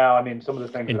 right now, I mean, some of the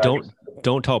things. And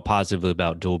don't talk positively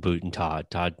about dual boot and Todd.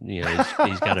 Todd,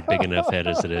 he's got a big enough head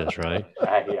as it is, right?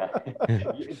 Yeah.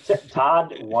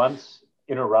 Todd once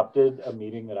interrupted a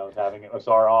meeting that I was having.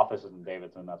 So our office is in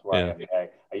Davidson. That's where I am today.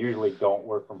 I usually don't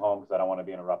work from home because I don't want to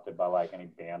be interrupted by like any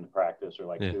band practice or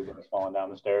like tubas falling down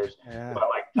the stairs. But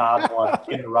like Todd once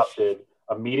interrupted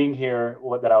a meeting here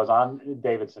that I was on in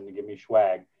Davidson to give me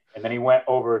swag. And then he went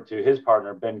over to his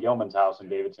partner, Ben Gilman's house in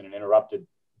Davidson, and interrupted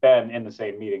Ben in the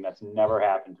same meeting. That's never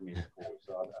happened to me before.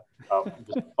 So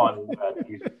just fun.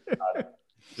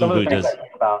 Some of the things I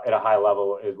think about at a high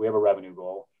level is we have a revenue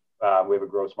goal. We have a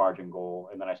gross margin goal.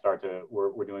 And then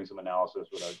we're doing some analysis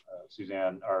with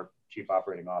Suzanne, our chief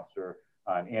operating officer,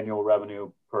 on annual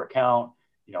revenue per account,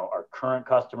 our current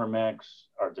customer mix,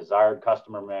 our desired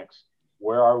customer mix.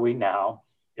 Where are we now?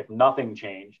 If nothing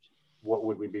changed, what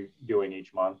would we be doing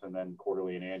each month, and then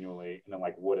quarterly and annually? And then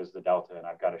like, what is the delta? And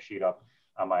I've got a sheet up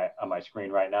on my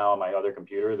screen right now on my other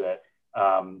computer that,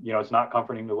 it's not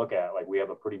comforting to look at. Like, we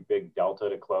have a pretty big delta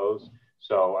to close.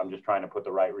 So I'm just trying to put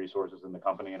the right resources in the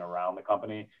company and around the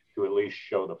company to at least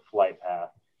show the flight path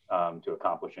to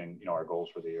accomplishing, our goals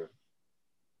for the year.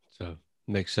 So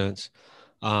makes sense.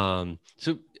 So,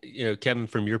 Kevin,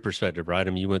 from your perspective, right? I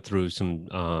mean, you went through some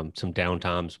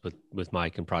downtimes with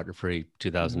Mike and Proctor Free,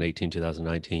 2018,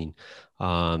 2019,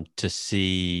 to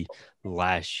see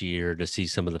last year, to see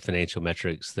some of the financial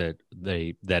metrics that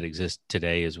exist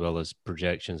today, as well as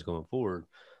projections going forward.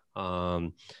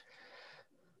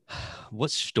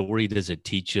 What story does it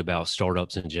teach you about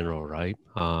startups in general, right?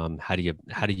 How do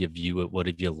you view it? What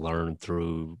have you learned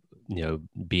through,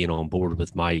 being on board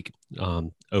with Mike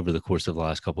over the course of the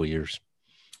last couple of years?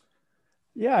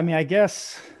 Yeah, I mean, I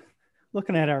guess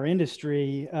looking at our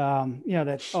industry,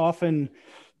 that often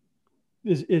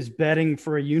is betting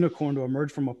for a unicorn to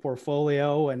emerge from a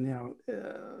portfolio, and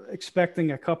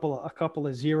expecting a couple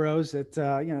of zeros that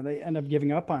they end up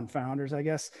giving up on founders. I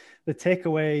guess the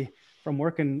takeaway from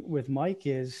working with Mike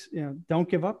is, don't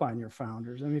give up on your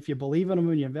founders. I mean, if you believe in them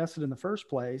and you invested in the first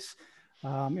place,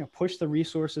 push the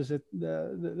resources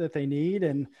that they need,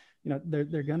 and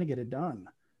they're going to get it done.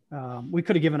 We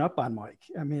could have given up on Mike.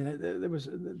 I mean, there was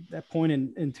that point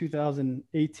in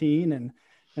 2018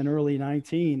 and early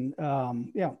 19.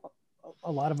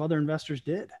 A lot of other investors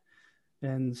did,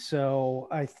 and so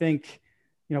I think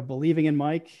believing in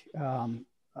Mike,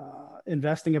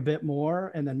 investing a bit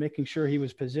more, and then making sure he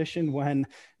was positioned when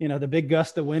the big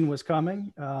gust of wind was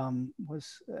coming,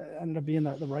 ended up being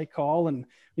the right call. And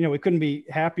we couldn't be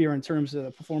happier in terms of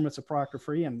the performance of Proctor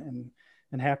Free, and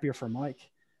happier for Mike.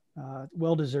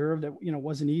 Well deserved. It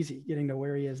wasn't easy getting to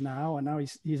where he is now, and now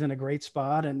he's in a great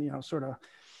spot, and sort of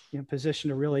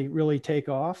positioned to really take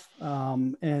off,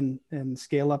 and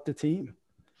scale up the team.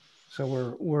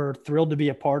 So we're thrilled to be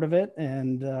a part of it,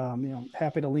 and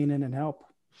happy to lean in and help.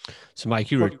 So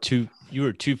Mike, you were two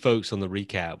folks on the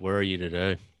recap. Where are you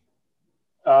today?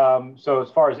 So as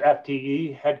far as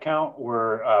FTE headcount,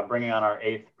 we're bringing on our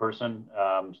 8th person.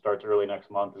 Starts early next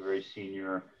month. A very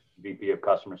senior VP of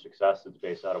customer success that's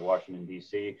based out of Washington,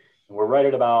 D.C. And we're right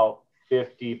at about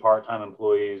 50 part-time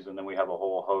employees. And then we have a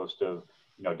whole host of,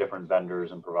 different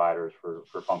vendors and providers for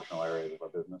functional areas of our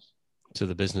business. So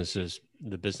the business is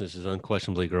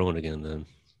unquestionably growing again then.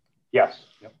 Yes.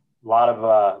 Yep. A lot of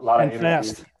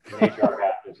fast.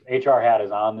 HR hat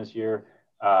is on this year.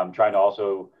 Trying to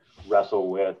also wrestle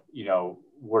with, we were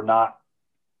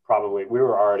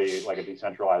already like a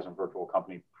decentralized and virtual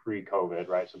company pre-COVID,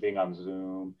 right? So being on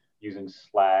Zoom, using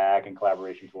Slack and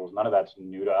collaboration tools, none of that's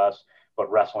new to us,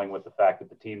 but wrestling with the fact that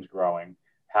the team's growing.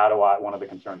 One of the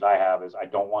concerns I have is I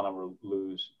don't want to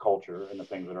lose culture and the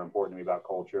things that are important to me about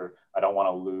culture. I don't want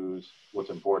to lose what's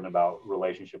important about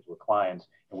relationships with clients.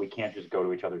 And we can't just go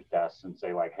to each other's desks and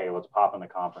say like, hey, let's pop in the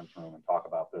conference room and talk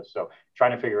about this. So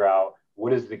trying to figure out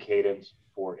what is the cadence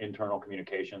for internal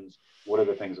communications? What are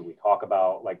the things that we talk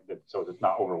about, so it's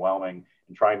not overwhelming,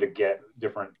 and trying to get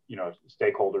different,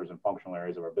 stakeholders and functional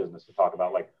areas of our business to talk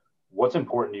about like, what's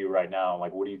important to you right now?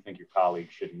 Like, what do you think your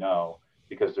colleagues should know?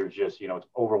 Because there's just, it's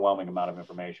overwhelming amount of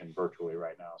information virtually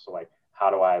right now. So like, how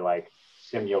do I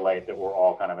simulate that we're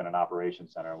all kind of in an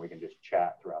operations center and we can just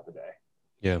chat throughout the day?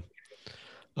 Yeah.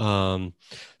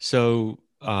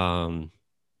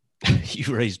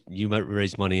 You might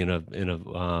raise money in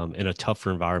a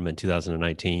tougher environment in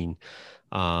 2019.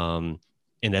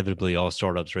 Inevitably all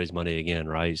startups raise money again,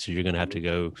 right? So you're going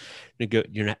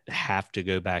to have to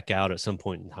go back out at some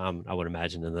point in time, I would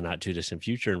imagine, in the not too distant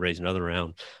future, and raise another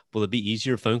round. Will it be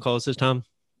easier phone calls this time?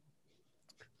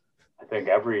 I think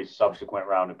every subsequent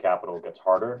round of capital gets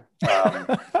harder.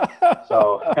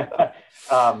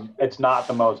 It's not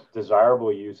the most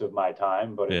desirable use of my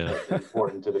time, but it's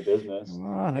important to the business.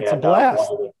 That's a blast.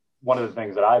 One of the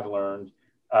things that I've learned,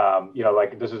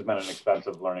 this has been an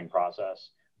expensive learning process.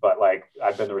 but like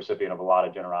I've been the recipient of a lot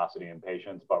of generosity and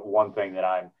patience. But one thing that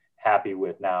I'm happy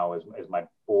with now is my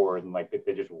board, and like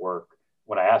they just work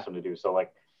when I ask them to do. So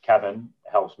like Kevin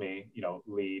helps me,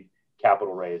 lead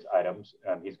capital raise items.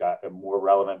 He's got a more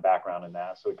relevant background in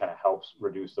that, so it kind of helps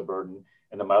reduce the burden.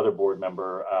 And then my other board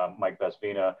member, Mike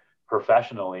Vespina,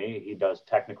 professionally, he does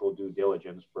technical due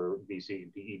diligence for VC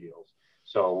and PE deals.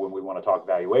 So when we want to talk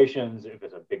valuations, if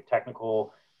it's a big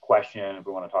technical question, if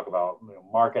we want to talk about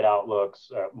market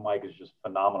outlooks, Mike is just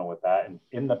phenomenal with that. And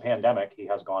in the pandemic, he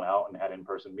has gone out and had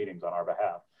in-person meetings on our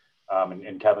behalf.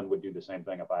 And Kevin would do the same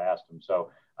thing if I asked him. So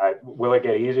will it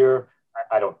get easier?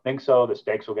 I don't think so. The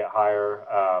stakes will get higher.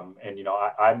 And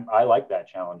I like that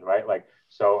challenge, right? Like,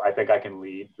 so I think I can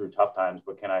lead through tough times,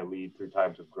 but can I lead through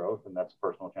times of growth? And that's a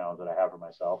personal challenge that I have for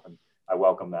myself. And I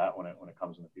welcome that when it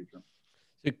comes in the future.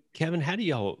 So Kevin, how do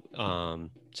y'all,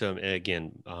 so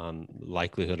again,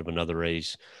 likelihood of another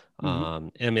raise.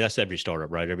 And I mean, that's every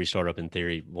startup, right? Every startup in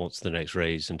theory wants the next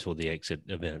raise until the exit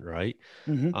event, right?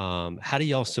 How do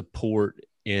y'all support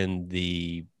in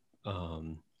the,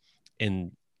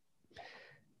 in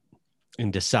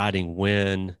deciding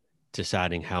when,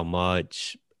 deciding how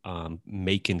much,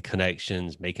 making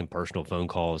connections, making personal phone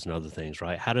calls and other things,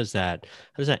 right? How does that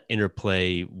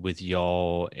interplay with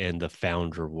y'all and the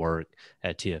founder work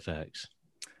at TFX?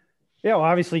 Yeah, well,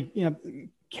 obviously,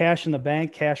 cash in the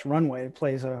bank, cash runway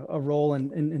plays a role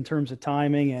in terms of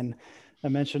timing. And I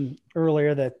mentioned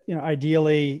earlier that,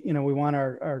 ideally, we want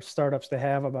our startups to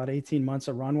have about 18 months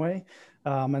of runway.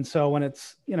 And so when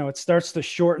it's, it starts to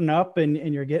shorten up and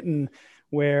you're getting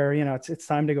where, it's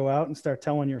time to go out and start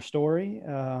telling your story.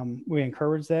 We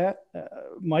encourage that.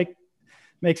 Mike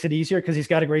makes it easier because he's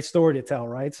got a great story to tell,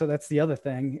 right? So that's the other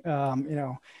thing,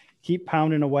 keep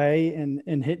pounding away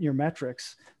and hitting your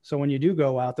metrics. So when you do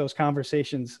go out, those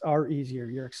conversations are easier.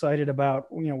 You're excited about,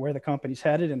 where the company's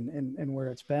headed and where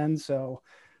it's been. So,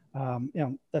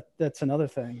 that's another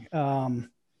thing.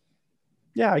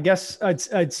 I guess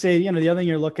I'd say, the other thing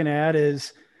you're looking at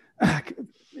is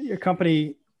your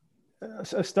company,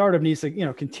 a startup needs to,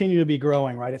 continue to be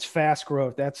growing, right? It's fast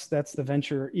growth. That's the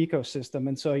venture ecosystem.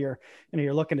 And so you're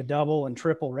looking to double and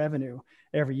triple revenue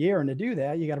every year. And to do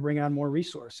that, you got to bring on more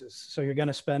resources. So you're going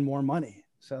to spend more money.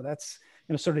 So that's,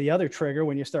 sort of the other trigger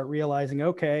when you start realizing,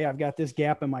 okay, I've got this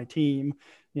gap in my team.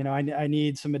 I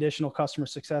need some additional customer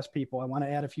success people. I want to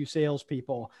add a few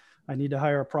salespeople. I need to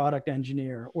hire a product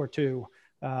engineer or two.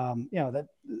 That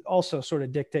also sort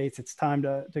of dictates it's time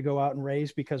to go out and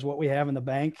raise, because what we have in the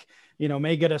bank,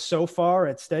 may get us so far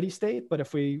at steady state. But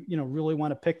if we, really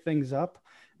want to pick things up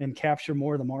and capture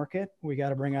more of the market, we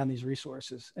got to bring on these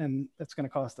resources, and that's going to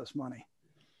cost us money.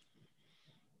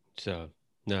 So,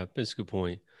 no, that's a good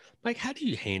point. Mike, how do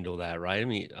you handle that, right? I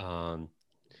mean,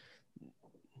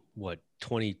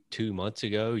 22 months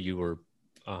ago, you were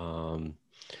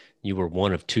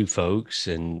one of two folks,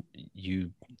 and you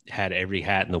had every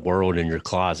hat in the world in your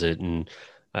closet, and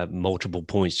at multiple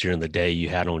points during the day you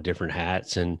had on different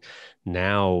hats. And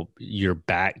now you're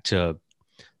back to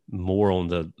more on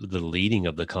the leading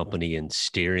of the company and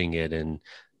steering it. And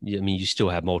I mean, you still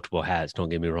have multiple hats. Don't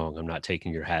get me wrong. I'm not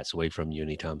taking your hats away from you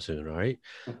anytime soon. All right.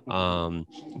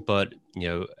 But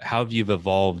how have you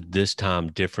evolved this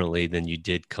time differently than you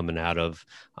did coming out of,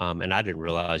 and I didn't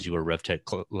realize you were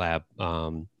RevTech Lab,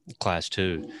 class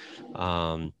 2.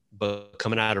 But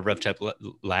coming out of RevTech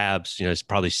Labs, it's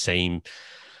probably same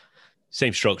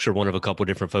structure, one of a couple of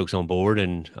different folks on board,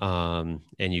 and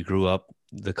you grew up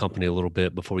the company a little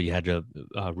bit before you had to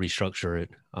restructure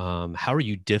it. How are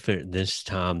you different this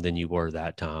time than you were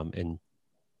that time, and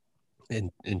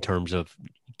in terms of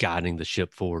guiding the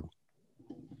ship forward?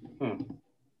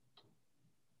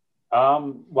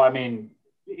 Well, I mean,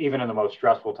 even in the most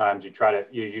stressful times, you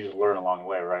just learn along the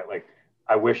way, right? Like,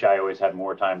 I wish I always had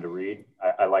more time to read.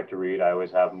 I like to read. I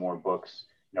always have more books,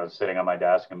 sitting on my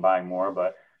desk and buying more.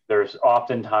 But there's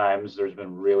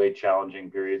been really challenging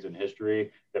periods in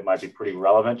history that might be pretty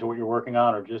relevant to what you're working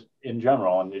on, or just in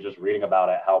general. And just reading about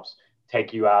it helps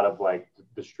take you out of like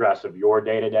the stress of your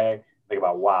day to day. Think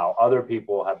about, wow, other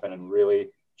people have been in really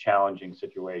challenging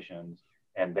situations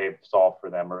and they've solved for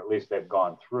them, or at least they've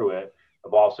gone through it.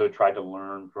 I've also tried to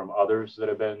learn from others that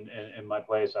have been in my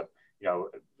place. I've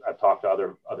talked to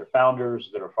other founders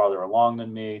that are farther along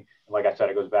than me. And like I said,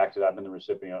 it goes back to that. I've been the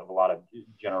recipient of a lot of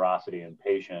generosity and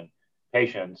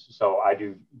patience. So I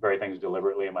do very things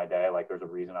deliberately in my day. Like, there's a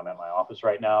reason I'm at my office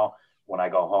right now. When I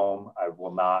go home, I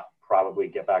will not probably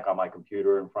get back on my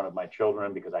computer in front of my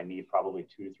children, because I need probably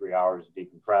 2 to 3 hours to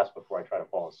decompress before I try to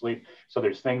fall asleep. So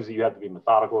there's things that you have to be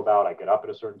methodical about. I get up at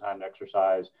a certain time to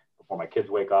exercise before my kids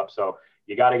wake up. So,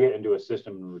 You got to get into a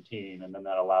system and routine, and then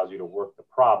that allows you to work the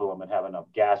problem and have enough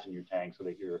gas in your tank so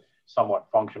that you're somewhat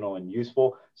functional and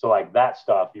useful. So like that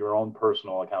stuff, your own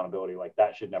personal accountability, like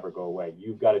that should never go away.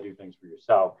 You've got to do things for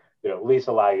yourself that at least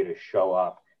allow you to show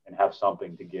up and have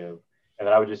something to give. And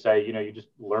then I would just say, you just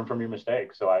learn from your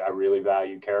mistakes. So I really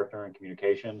value character and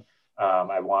communication.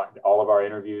 I want all of our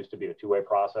interviews to be a two-way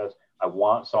process. I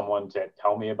want someone to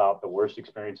tell me about the worst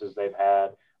experiences they've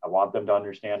had. I want them to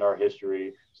understand our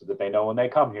history so that they know when they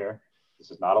come here, this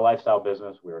is not a lifestyle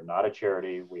business. We are not a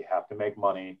charity. We have to make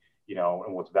money,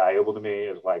 and what's valuable to me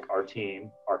is like our team,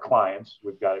 our clients,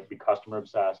 we've got to be customer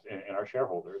obsessed, and our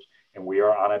shareholders, and we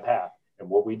are on a path. And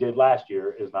what we did last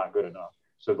year is not good enough.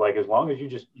 So like, as long as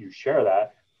you share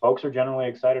that, folks are generally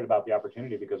excited about the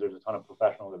opportunity because there's a ton of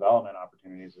professional development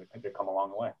opportunities that come along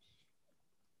the way.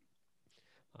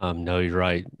 No, you're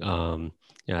right.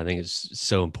 I think it's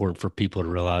so important for people to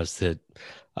realize that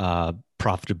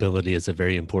profitability is a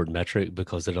very important metric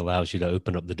because it allows you to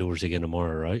open up the doors again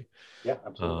tomorrow, right? Yeah,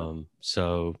 absolutely.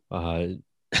 So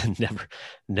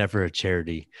never a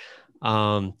charity.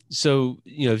 We've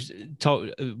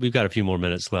got a few more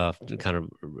minutes left, kind of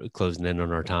closing in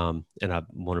on our time, and I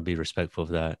want to be respectful of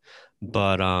that.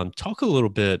 But talk a little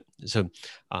bit. So,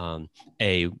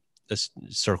 let's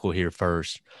circle here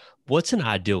first. What's an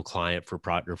ideal client for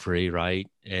Proctor Free, right?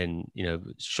 And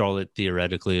Charlotte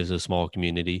theoretically is a small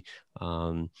community.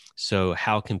 So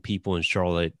how can people in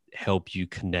Charlotte help you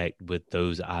connect with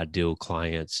those ideal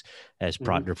clients as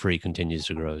Proctor Free continues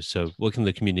to grow? So what can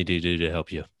the community do to help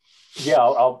you? Yeah,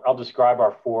 I'll describe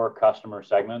our 4 customer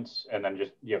segments, and then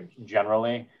just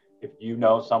generally, if you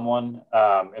know someone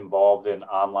involved in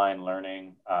online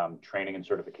learning, training and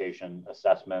certification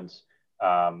assessments,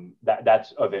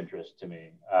 that's of interest to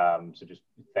me. So just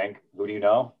think, who do you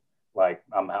know? Like,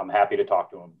 I'm happy to talk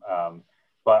to them.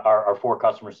 But our 4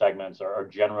 customer segments are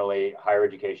generally higher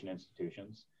education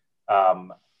institutions.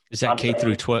 Is that K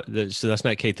through 12? So that's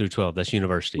not K through 12. That's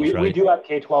universities, right? We do have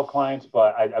K-12 clients,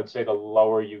 but I would say the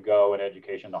lower you go in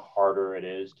education, the harder it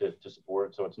is to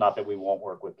support. So it's not that we won't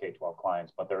work with K-12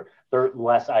 clients, but they're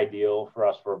less ideal for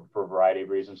us for a variety of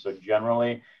reasons. So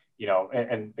generally,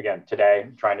 and again, today,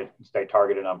 trying to stay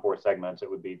targeted on 4 segments, it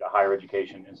would be the higher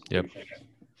education institution,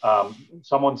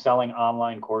 someone selling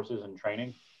online courses and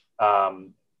training,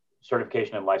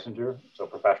 certification and licensure, so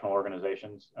professional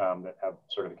organizations that have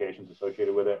certifications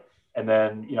associated with it. And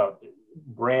then,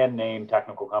 brand name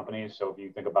technical companies. So if you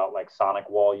think about like Sonic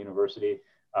Wall University,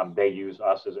 they use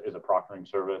us as a proctoring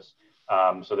service.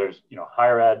 So there's,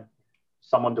 higher ed,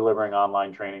 someone delivering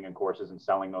online training and courses and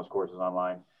selling those courses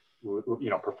online.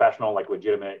 Professional, like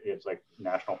legitimate, it's like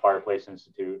National Fireplace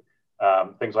Institute,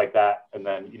 things like that. And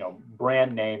then,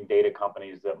 brand name data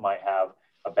companies that might have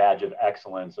a badge of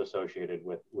excellence associated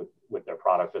with their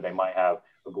product, or they might have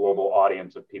a global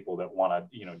audience of people that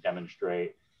want to,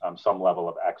 demonstrate some level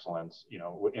of excellence,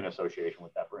 in association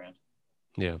with that brand.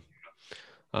 Yeah.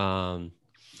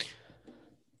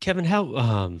 Kevin,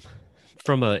 how,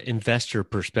 from an investor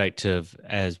perspective,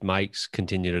 as Mike's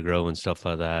continue to grow and stuff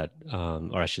like that,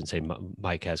 or I shouldn't say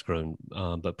Mike has grown,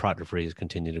 but Proctor Free has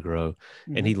continued to grow,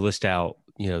 and he lists out,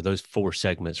 those 4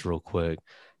 segments real quick.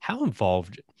 How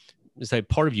involved? It's like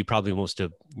part of you probably wants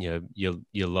to, you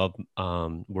love,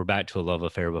 we're back to a love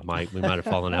affair with Mike. We might've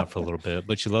fallen out for a little bit,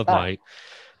 but you love Mike.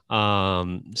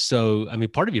 So, I mean,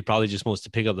 part of you probably just wants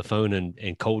to pick up the phone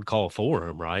and cold call for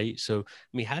him, right? So,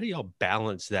 I mean, how do y'all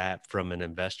balance that from an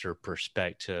investor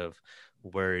perspective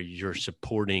where you're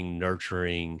supporting,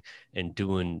 nurturing, and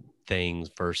doing things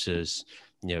versus,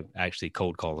 actually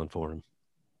cold calling for him?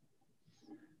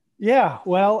 Yeah,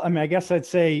 well, I mean, I guess I'd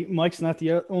say Mike's not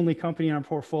the only company in our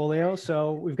portfolio.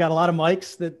 So we've got a lot of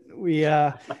Mikes that we,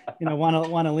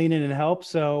 want to lean in and help.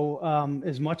 So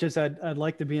as much as I'd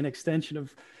like to be an extension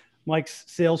of Mike's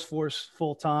sales force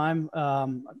full time,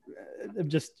 I'm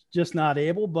just not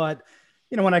able. But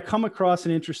when I come across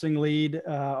an interesting lead,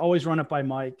 always run it by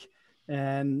Mike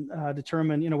and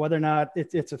determine whether or not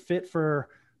it's a fit for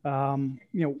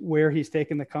where he's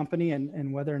taking the company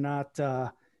and whether or not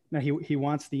he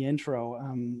wants the intro.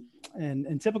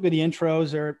 And typically the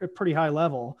intros are at pretty high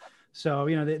level. So,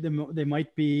 they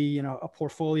might be, a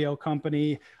portfolio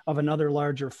company of another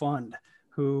larger fund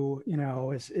who,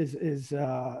 is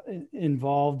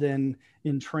involved in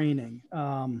training.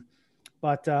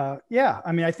 Yeah,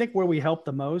 I mean, I think where we help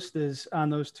the most is on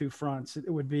those 2 fronts. It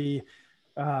would be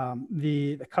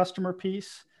the customer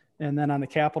piece, and then on the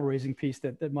capital raising piece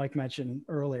that Mike mentioned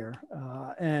earlier.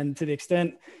 And to the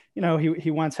extent,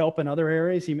 he wants help in other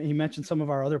areas. He mentioned some of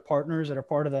our other partners that are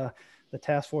part of the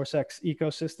Task Force X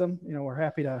ecosystem. We're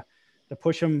happy to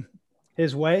push him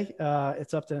his way.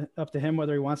 It's up to him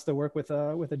whether he wants to work with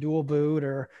a dual boot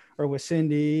or with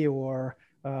Cindy or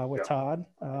with Todd.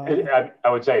 I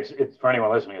would say it's for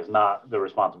anyone listening, it's not the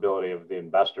responsibility of the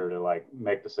investor to like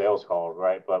make the sales call,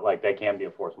 right? But like they can be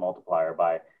a force multiplier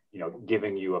by,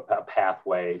 giving you a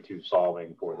pathway to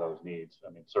solving for those needs.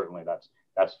 I mean, certainly that's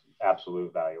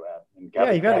absolute value add. And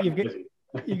Kevin,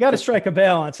 you got to strike a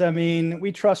balance. I mean,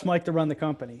 we trust Mike to run the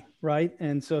company, right?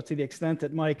 And so to the extent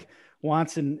that Mike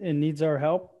wants and needs our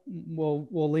help, we'll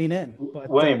lean in. But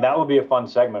William, that would be a fun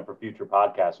segment for future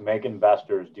podcasts. Make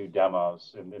investors do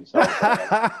demos and sell.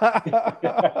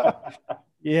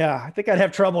 Yeah, I think I'd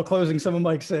have trouble closing some of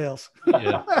Mike's sales.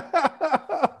 Yeah.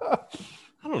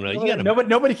 I don't know.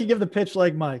 Nobody can give the pitch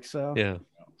like Mike. So yeah.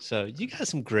 So you got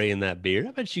some gray in that beard.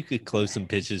 I bet you could close some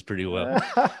pitches pretty well.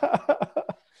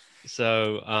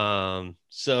 So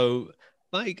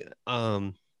Mike,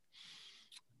 I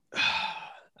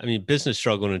mean, business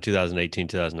struggled in 2018,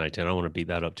 2019. I don't want to beat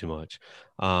that up too much.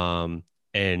 And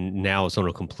now it's on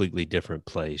a completely different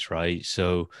place, right?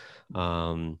 So,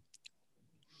 part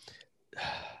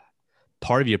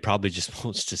of you probably just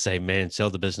wants to say, man, sell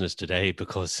the business today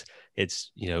because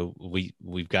it's,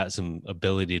 we've got some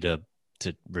ability to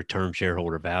return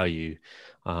shareholder value.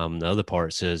 The other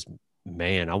part says,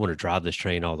 man, I want to drive this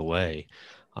train all the way.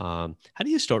 How do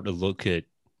you start to look at,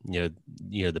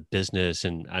 the business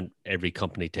and every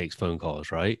company takes phone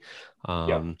calls, right?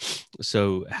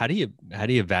 So how do you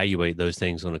evaluate those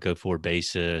things on a go forward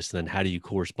basis? And then how do you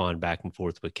correspond back and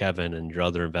forth with Kevin and your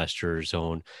other investors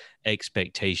on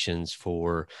expectations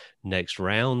for next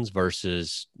rounds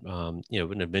versus, an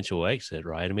eventual exit,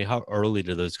 right? I mean, how early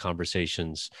do those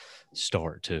conversations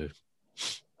start to?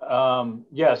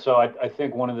 So I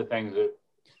think one of the things that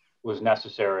was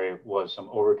necessary was some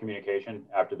over communication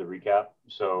after the recap.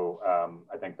 So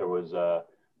I think there was a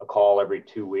call every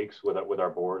 2 weeks with our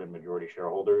board and majority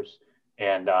shareholders.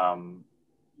 And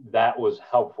that was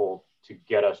helpful to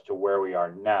get us to where we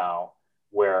are now,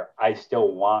 where I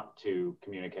still want to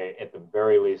communicate at the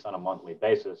very least on a monthly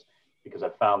basis, because I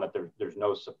found that there's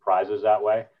no surprises that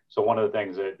way. So one of the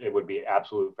things that it would be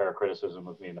absolute fair criticism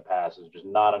of me in the past is just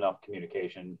not enough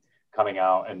communication coming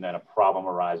out, and then a problem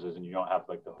arises and you don't have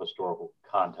like the historical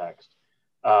context.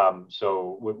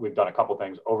 So we've done a couple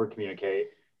things: over communicate,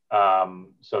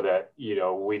 so that,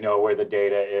 we know where the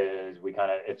data is.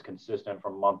 It's consistent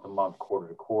from month to month, quarter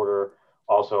to quarter.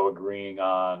 Also agreeing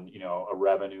on, a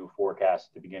revenue forecast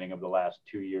at the beginning of the last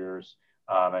 2 years,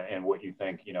 and what you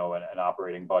think, an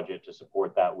operating budget to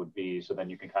support that would be. So then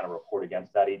you can kind of report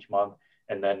against that each month.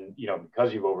 And then,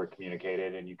 because you've over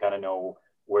communicated and you kind of know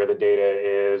where the data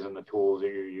is and the tools that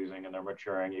you're using and they're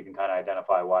maturing, you can kind of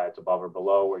identify why it's above or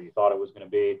below where you thought it was going to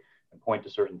be and point to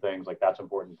certain things. Like, that's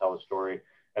important to tell the story.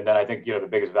 And then I think, the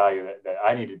biggest value that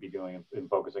I need to be doing and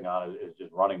focusing on is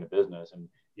just running the business and,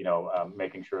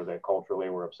 making sure that culturally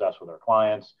we're obsessed with our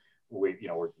clients. We're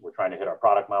trying to hit our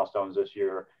product milestones this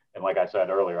year. And like I said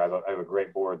earlier, I have a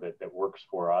great board that works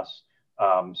for us.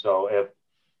 So if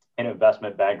an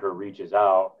investment banker reaches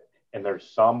out and there's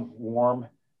some warm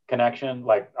connection,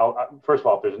 like first of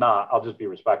all, if there's not, I'll just be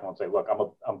respectful and say, look,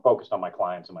 I'm focused on my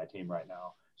clients and my team right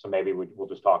now. So maybe we'll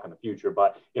just talk in the future.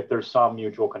 But if there's some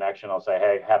mutual connection, I'll say,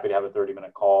 hey, happy to have a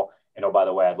 30-minute call. And oh, by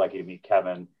the way, I'd like you to meet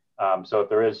Kevin. So if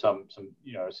there is some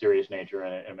serious nature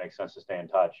in it, and it makes sense to stay in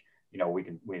touch, we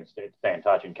can stay in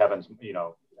touch. And Kevin's,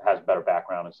 has better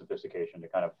background and sophistication to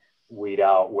kind of weed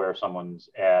out where someone's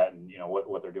at and,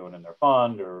 what they're doing in their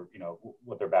fund or,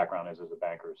 what their background is as a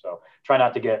banker. So try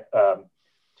not to get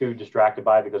too distracted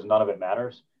by it, because none of it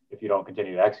matters if you don't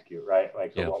continue to execute, right?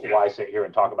 Like, so why sit here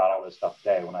and talk about all this stuff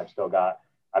today when I've got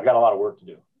a lot of work to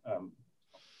do.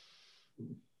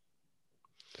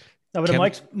 No, but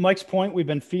at Mike's point, we've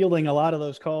been fielding a lot of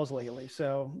those calls lately.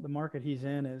 So the market he's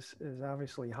in is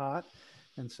obviously hot.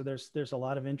 And so there's a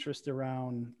lot of interest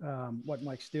around what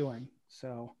Mike's doing.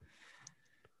 So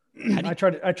I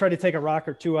try to take a rock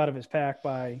or two out of his pack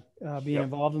by being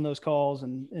involved in those calls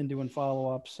and doing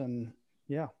follow-ups. And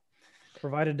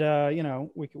provided,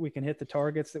 we can hit the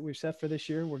targets that we've set for this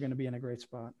year, we're going to be in a great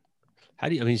spot.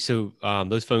 So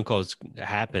those phone calls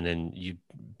happen, and you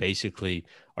basically,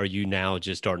 are you now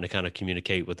just starting to kind of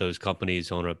communicate with those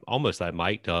companies on almost like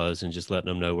Mike does, and just letting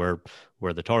them know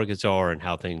where the targets are and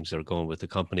how things are going with the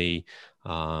company?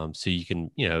 So you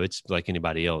can, it's like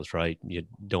anybody else, right? You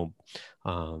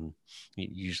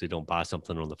usually don't buy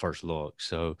something on the first look.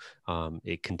 So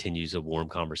it continues a warm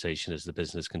conversation as the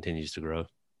business continues to grow.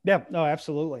 Yeah, no,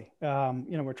 absolutely.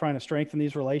 We're trying to strengthen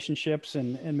these relationships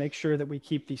and make sure that we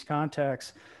keep these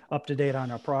contacts up to date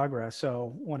on our progress.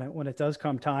 So when it does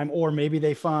come time, or maybe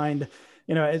they find,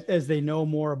 as they know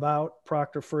more about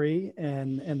Proctor Free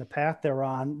and the path they're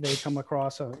on, they come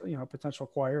across a potential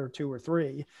acquirer or two or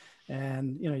three,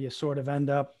 and you sort of end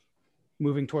up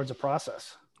moving towards a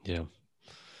process. Yeah.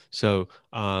 So,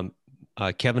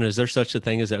 Kevin, is there such a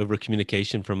thing as over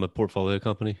communication from a portfolio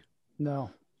company?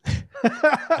 No.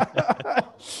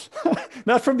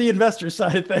 Not from the investor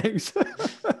side of things.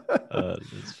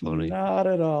 That's funny. Not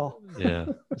at all. Yeah.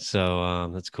 So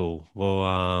that's cool. Well,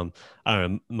 I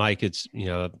don't know, Mike, it's,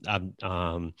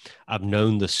 I've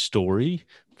known the story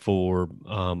for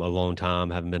a long time.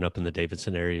 Haven't been up in the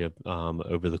Davidson area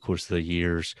over the course of the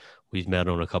years. We've met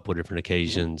on a couple of different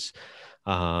occasions.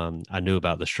 I knew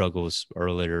about the struggles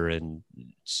earlier and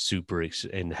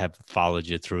and have followed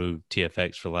you through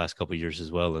TFX for the last couple of years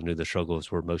as well. I knew the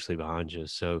struggles were mostly behind you.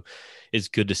 So it's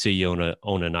good to see you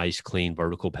on a nice, clean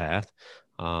vertical path.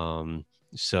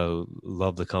 So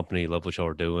love the company, love what y'all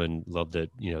are doing. Love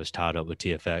that, it's tied up with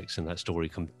TFX and that story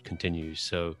continues.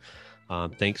 So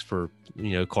thanks for,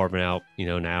 carving out,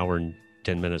 an hour and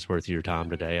 10 minutes worth of your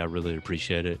time today. I really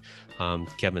appreciate it.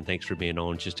 Kevin, thanks for being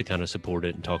on just to kind of support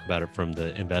it and talk about it from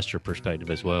the investor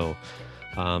perspective as well.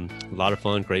 A lot of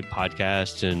fun, great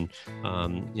podcast. And,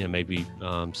 maybe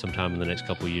sometime in the next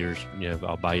couple of years,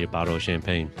 I'll buy you a bottle of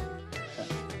champagne.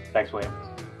 Thanks, William.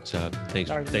 So thanks,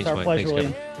 Our Mike. pleasure, Thanks,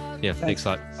 William. Kevin. Yeah, thanks a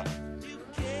lot.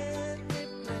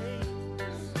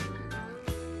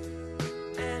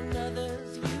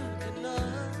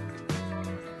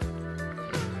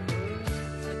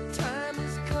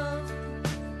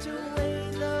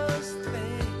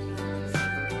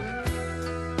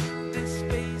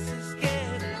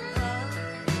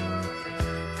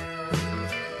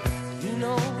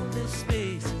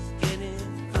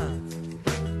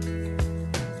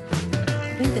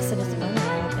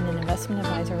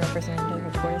 Representative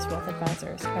of Portis Wealth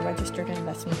Advisors, a registered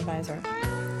investment advisor.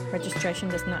 Registration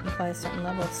does not imply a certain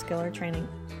level of skill or training.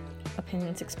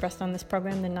 Opinions expressed on this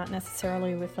program do not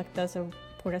necessarily reflect those of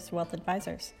Portis Wealth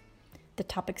Advisors. The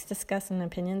topics discussed and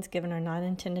opinions given are not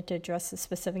intended to address the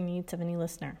specific needs of any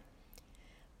listener.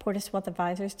 Portis Wealth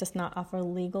Advisors does not offer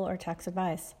legal or tax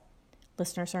advice.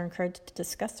 Listeners are encouraged to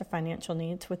discuss their financial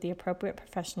needs with the appropriate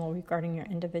professional regarding your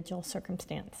individual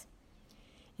circumstance.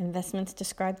 Investments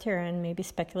described herein may be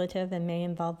speculative and may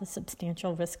involve a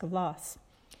substantial risk of loss.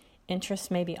 Interest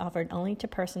may be offered only to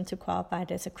persons who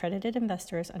qualified as accredited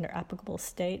investors under applicable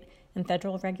state and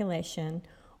federal regulation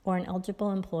or an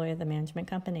eligible employee of the management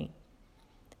company.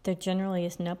 There generally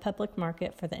is no public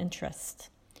market for the interest.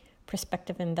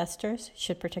 Prospective investors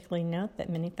should particularly note that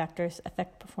many factors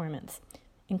affect performance,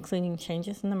 including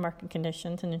changes in the market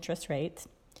conditions and interest rates,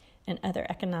 and other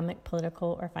economic,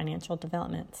 political, or financial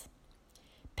developments.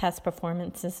 Past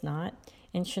performance is not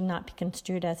and should not be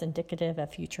construed as indicative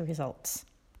of future results.